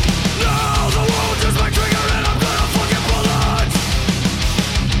 Now the world is my trigger and I'm gonna fucking pull it.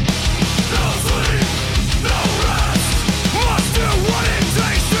 No sleep, no rest. Must do what it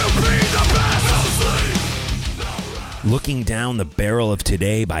takes to be the best. No sleep, no rest. Looking Down the Barrel of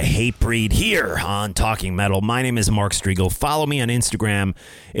Today by Hatebreed here on Talking Metal. My name is Mark Striegel. Follow me on Instagram.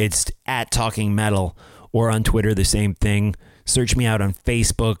 It's at Talking Metal, or on Twitter, the same thing. Search me out on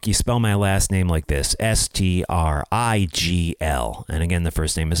Facebook. You spell my last name like this, Strigl. And again, the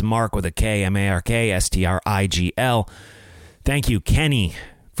first name is Mark with a K, M-A-R-K, Strigl. Thank you, Kenny,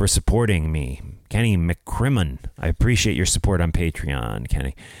 for supporting me. Kenny McCrimmon. I appreciate your support on Patreon,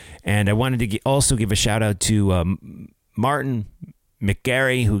 Kenny. And I wanted to also give a shout out to Martin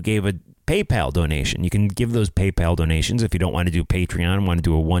McGarry, who gave a PayPal donation. You can give those PayPal donations if you don't want to do Patreon, want to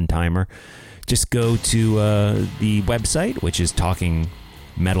do a one-timer. Just go to the website, which is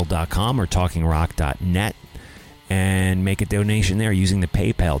talkingmetal.com or talkingrock.net, and make a donation there using the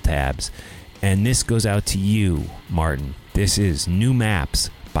PayPal tabs. And this goes out to you, Martin. This is New Maps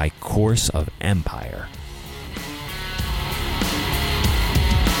by Course of Empire.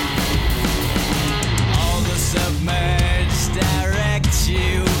 All the submerged direct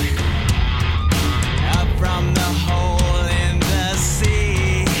you up from the hole in the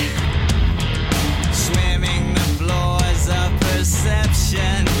sea, swimming the floors of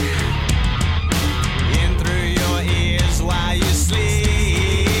perception in through your ears while you sleep.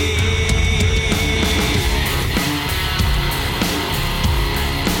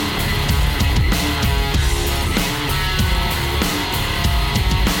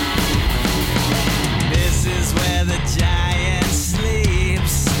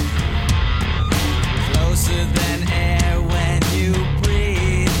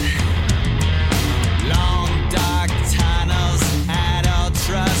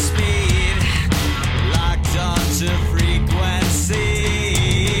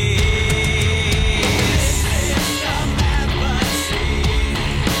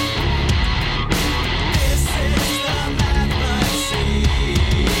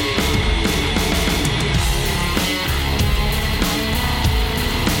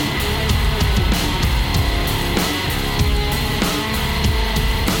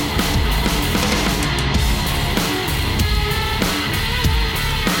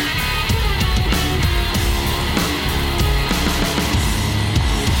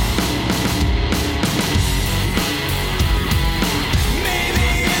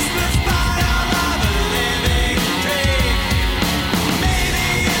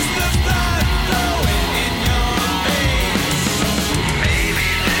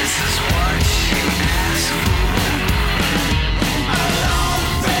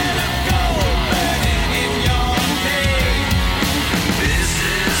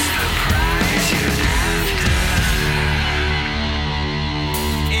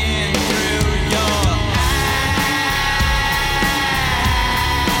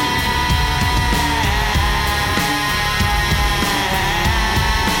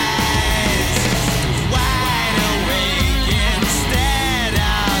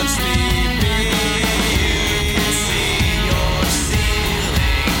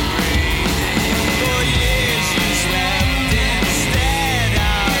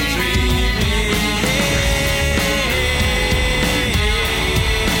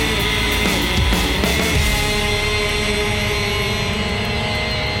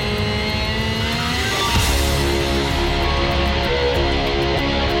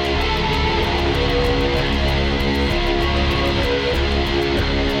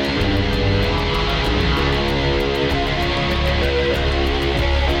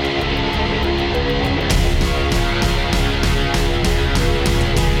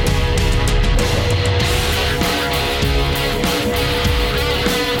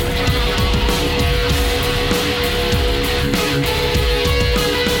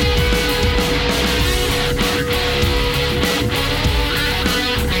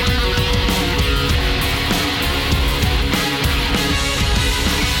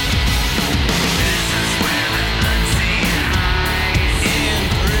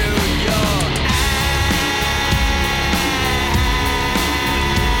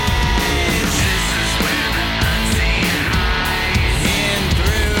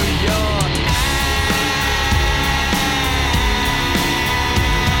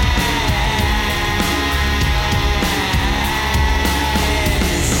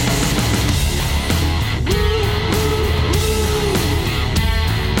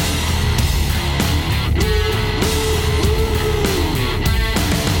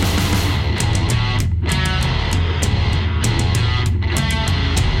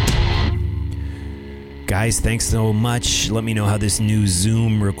 Guys, thanks so much. Let me know how this new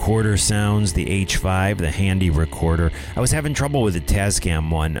Zoom recorder sounds, the H5, the handy recorder. I was having trouble with the Tascam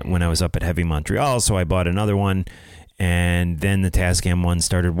one when I was up at Heavy Montreal, so I bought another one, and then the Tascam one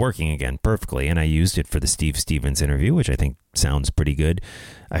started working again perfectly, and I used it for the Steve Stevens interview, which I think sounds pretty good.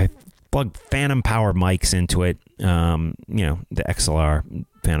 I plugged Phantom Power mics into it, the XLR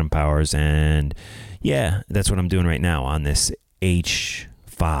Phantom Powers, and yeah, that's what I'm doing right now on this H5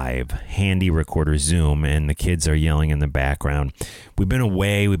 handy recorder Zoom, and the kids are yelling in the background. We've been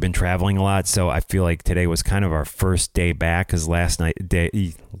away, we've been traveling a lot, so I feel like today was kind of our first day back, because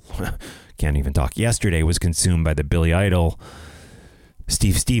yesterday was consumed by the Billy Idol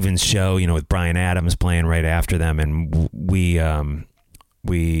Steve Stevens show, with Bryan Adams playing right after them, and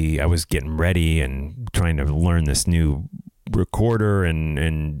I was getting ready and trying to learn this new recorder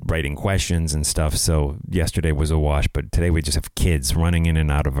and writing questions and stuff. So yesterday was a wash, but today we just have kids running in and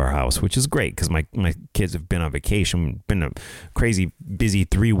out of our house, which is great because my kids have been on vacation. Been a crazy busy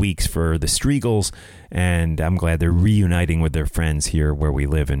 3 weeks for the Striegels, and I'm glad they're reuniting with their friends here where we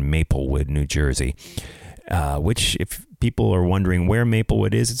live in Maplewood, New Jersey. Which, if people are wondering where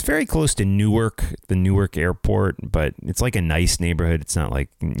Maplewood is, it's very close to Newark, the Newark airport, but it's like a nice neighborhood. It's not like,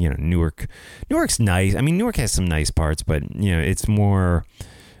 Newark. Newark's nice. I mean, Newark has some nice parts, but, it's more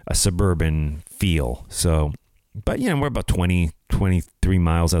a suburban feel. So, but, we're about 23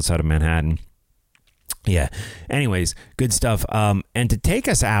 miles outside of Manhattan. Yeah. Anyways, good stuff. And to take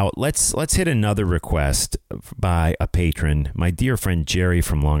us out, let's hit another request by a patron, my dear friend Jerry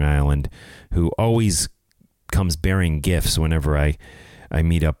from Long Island, who always comes bearing gifts whenever I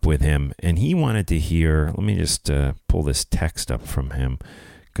meet up with him, and he wanted to hear. Let me just pull this text up from him,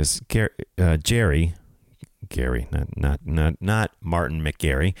 because Jerry, not Martin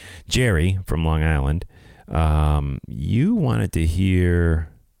McGarry, Jerry from Long Island, you wanted to hear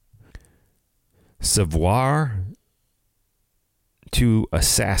Savoir to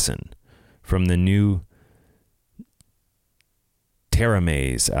Assassin from the new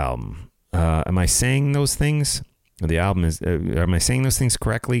Terramez album. Am I saying those things? The album is. Am I saying those things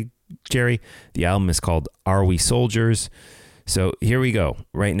correctly, Jerry? The album is called Are We Soldiers? So here we go.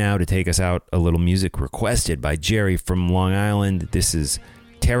 Right now, to take us out, a little music requested by Jerry from Long Island. This is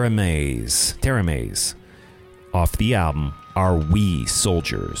Terramez off the album Are We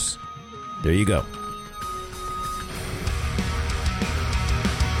Soldiers? There you go.